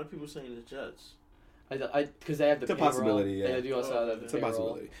a lot of people saying the Jets? Because they have the payroll. It's a possibility, yeah. They do also have the It's a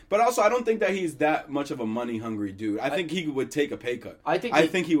possibility. But also, I don't think that he's that much of a money-hungry dude. I think he would take a pay cut. I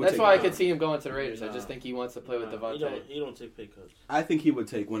think he would. That's why I could see him going to the Raiders. I just think he wants to play with Devontae. He don't take pay cuts. I think he would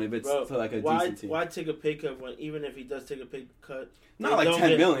take one if it's to like a decent team. Why take a pay cut when even if he does take a pay cut? Not like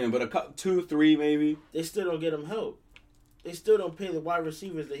 $10 million, but 2, 3 maybe. They still don't get him help. They still don't pay the wide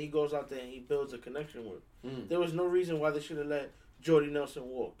receivers that he goes out there and he builds a connection with. There was no reason why they should have let Jordy Nelson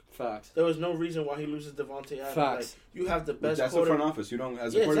walk. Facts. There was no reason why he loses Devontae Adams. Facts. Like, you have the best That's the front office. You don't,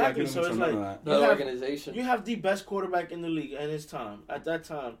 as a quarterback, you don't control none of that. The organization. You have the best quarterback in the league at his time. At that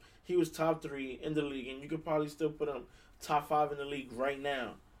time, he was top 3 in the league, and you could probably still put him top 5 in the league right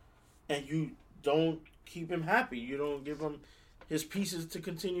now. And you don't keep him happy. You don't give him his pieces to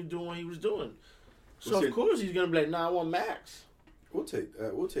continue doing what he was doing. So, of course, he's going to be like, nah, I want max. We'll take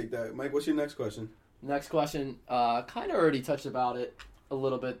that. Mike, what's your next question? Next question, kind of already touched about it a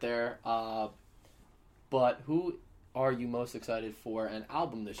little bit there, but who are you most excited for an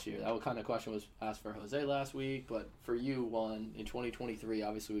album this year? That kind of question was asked for Jose last week, but for you, Juan, in 2023,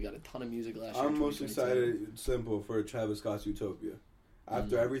 obviously we got a ton of music last year. I'm most excited, simple, for Travis Scott's Utopia.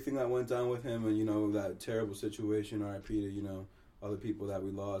 After everything that went down with him and, that terrible situation, RIP to, all the people that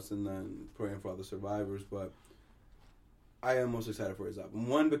we lost and then praying for all the survivors, but I am most excited for his album.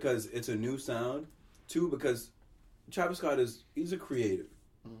 1, because it's a new sound. 2, because Travis Scott he's a creative.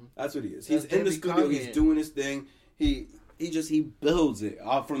 That's what he is. He's in the studio. He's doing his thing. He builds it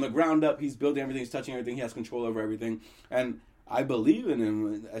from the ground up. He's building everything. He's touching everything. He has control over everything. And I believe in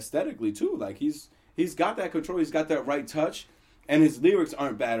him aesthetically too. Like he's got that control. He's got that right touch. And his lyrics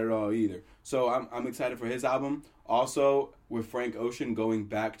aren't bad at all either. So I'm excited for his album. Also, with Frank Ocean going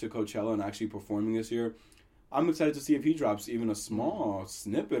back to Coachella and actually performing this year, I'm excited to see if he drops even a small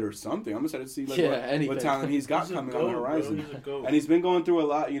snippet or something. I'm excited to see what talent he's got coming on the horizon. And he's been going through a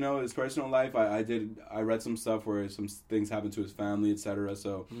lot, his personal life. I read some stuff where some things happened to his family, etc.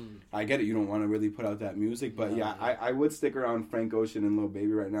 So I get it. You don't want to really put out that music, but I would stick around Frank Ocean and Lil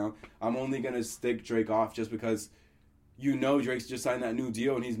Baby right now. I'm only gonna stick Drake off just because Drake's just signed that new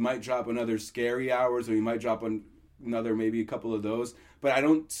deal, and he might drop another Scary Hours, or he might drop another maybe a couple of those. But I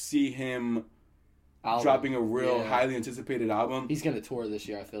don't see him dropping a real highly anticipated album. He's going to tour this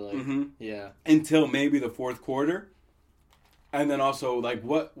year, I feel like. Mm-hmm. Yeah. Until maybe the fourth quarter. And then also, like,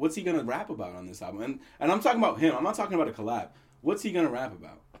 what's he going to rap about on this album? And I'm talking about him. I'm not talking about a collab. What's he going to rap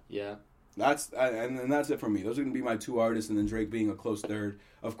about? Yeah. That's it for me. Those are going to be my two artists, and then Drake being a close third.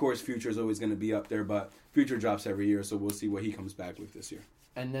 Of course, Future is always going to be up there, but Future drops every year, so we'll see what he comes back with this year.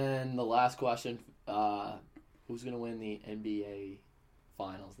 And then the last question, who's going to win the NBA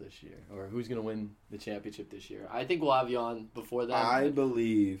Finals this year, or who's going to win the championship this year? I think we'll have you on before that. I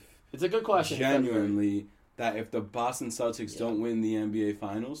believe it's a good question. Genuinely, that if the Boston Celtics don't win the NBA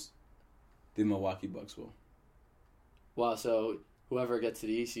Finals, the Milwaukee Bucks will. Wow, so whoever gets to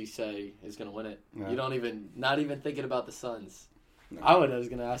the East, you say, is going to win it. Yeah. You not even thinking about the Suns. No. I was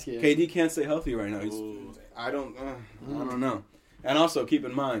going to ask you. KD can't stay healthy right now. I don't know. And also keep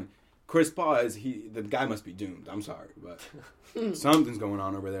in mind, Chris Paul the guy must be doomed. I'm sorry, but something's going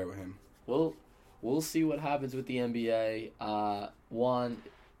on over there with him. Well, we'll see what happens with the NBA. Juan,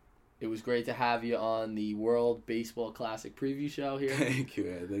 it was great to have you on the World Baseball Classic preview show here. Thank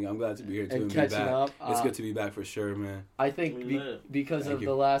you. I'm glad to be here too. And catching up. It's good to be back for sure, man. I think because of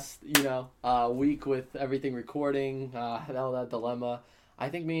the last week with everything recording, all that dilemma, I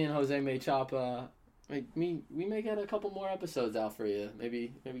think me and Jose may chop. We may get a couple more episodes out for you.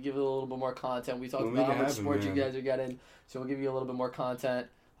 Maybe give it a little bit more content. We talked about how much sport you guys are getting, so we'll give you a little bit more content.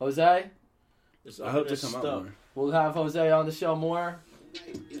 Jose, I hope to come out more. We'll have Jose on the show more.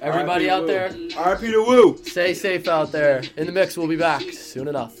 Everybody out there, R.I.P. to Woo. Stay safe out there. In the Mix, we'll be back soon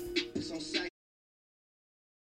enough.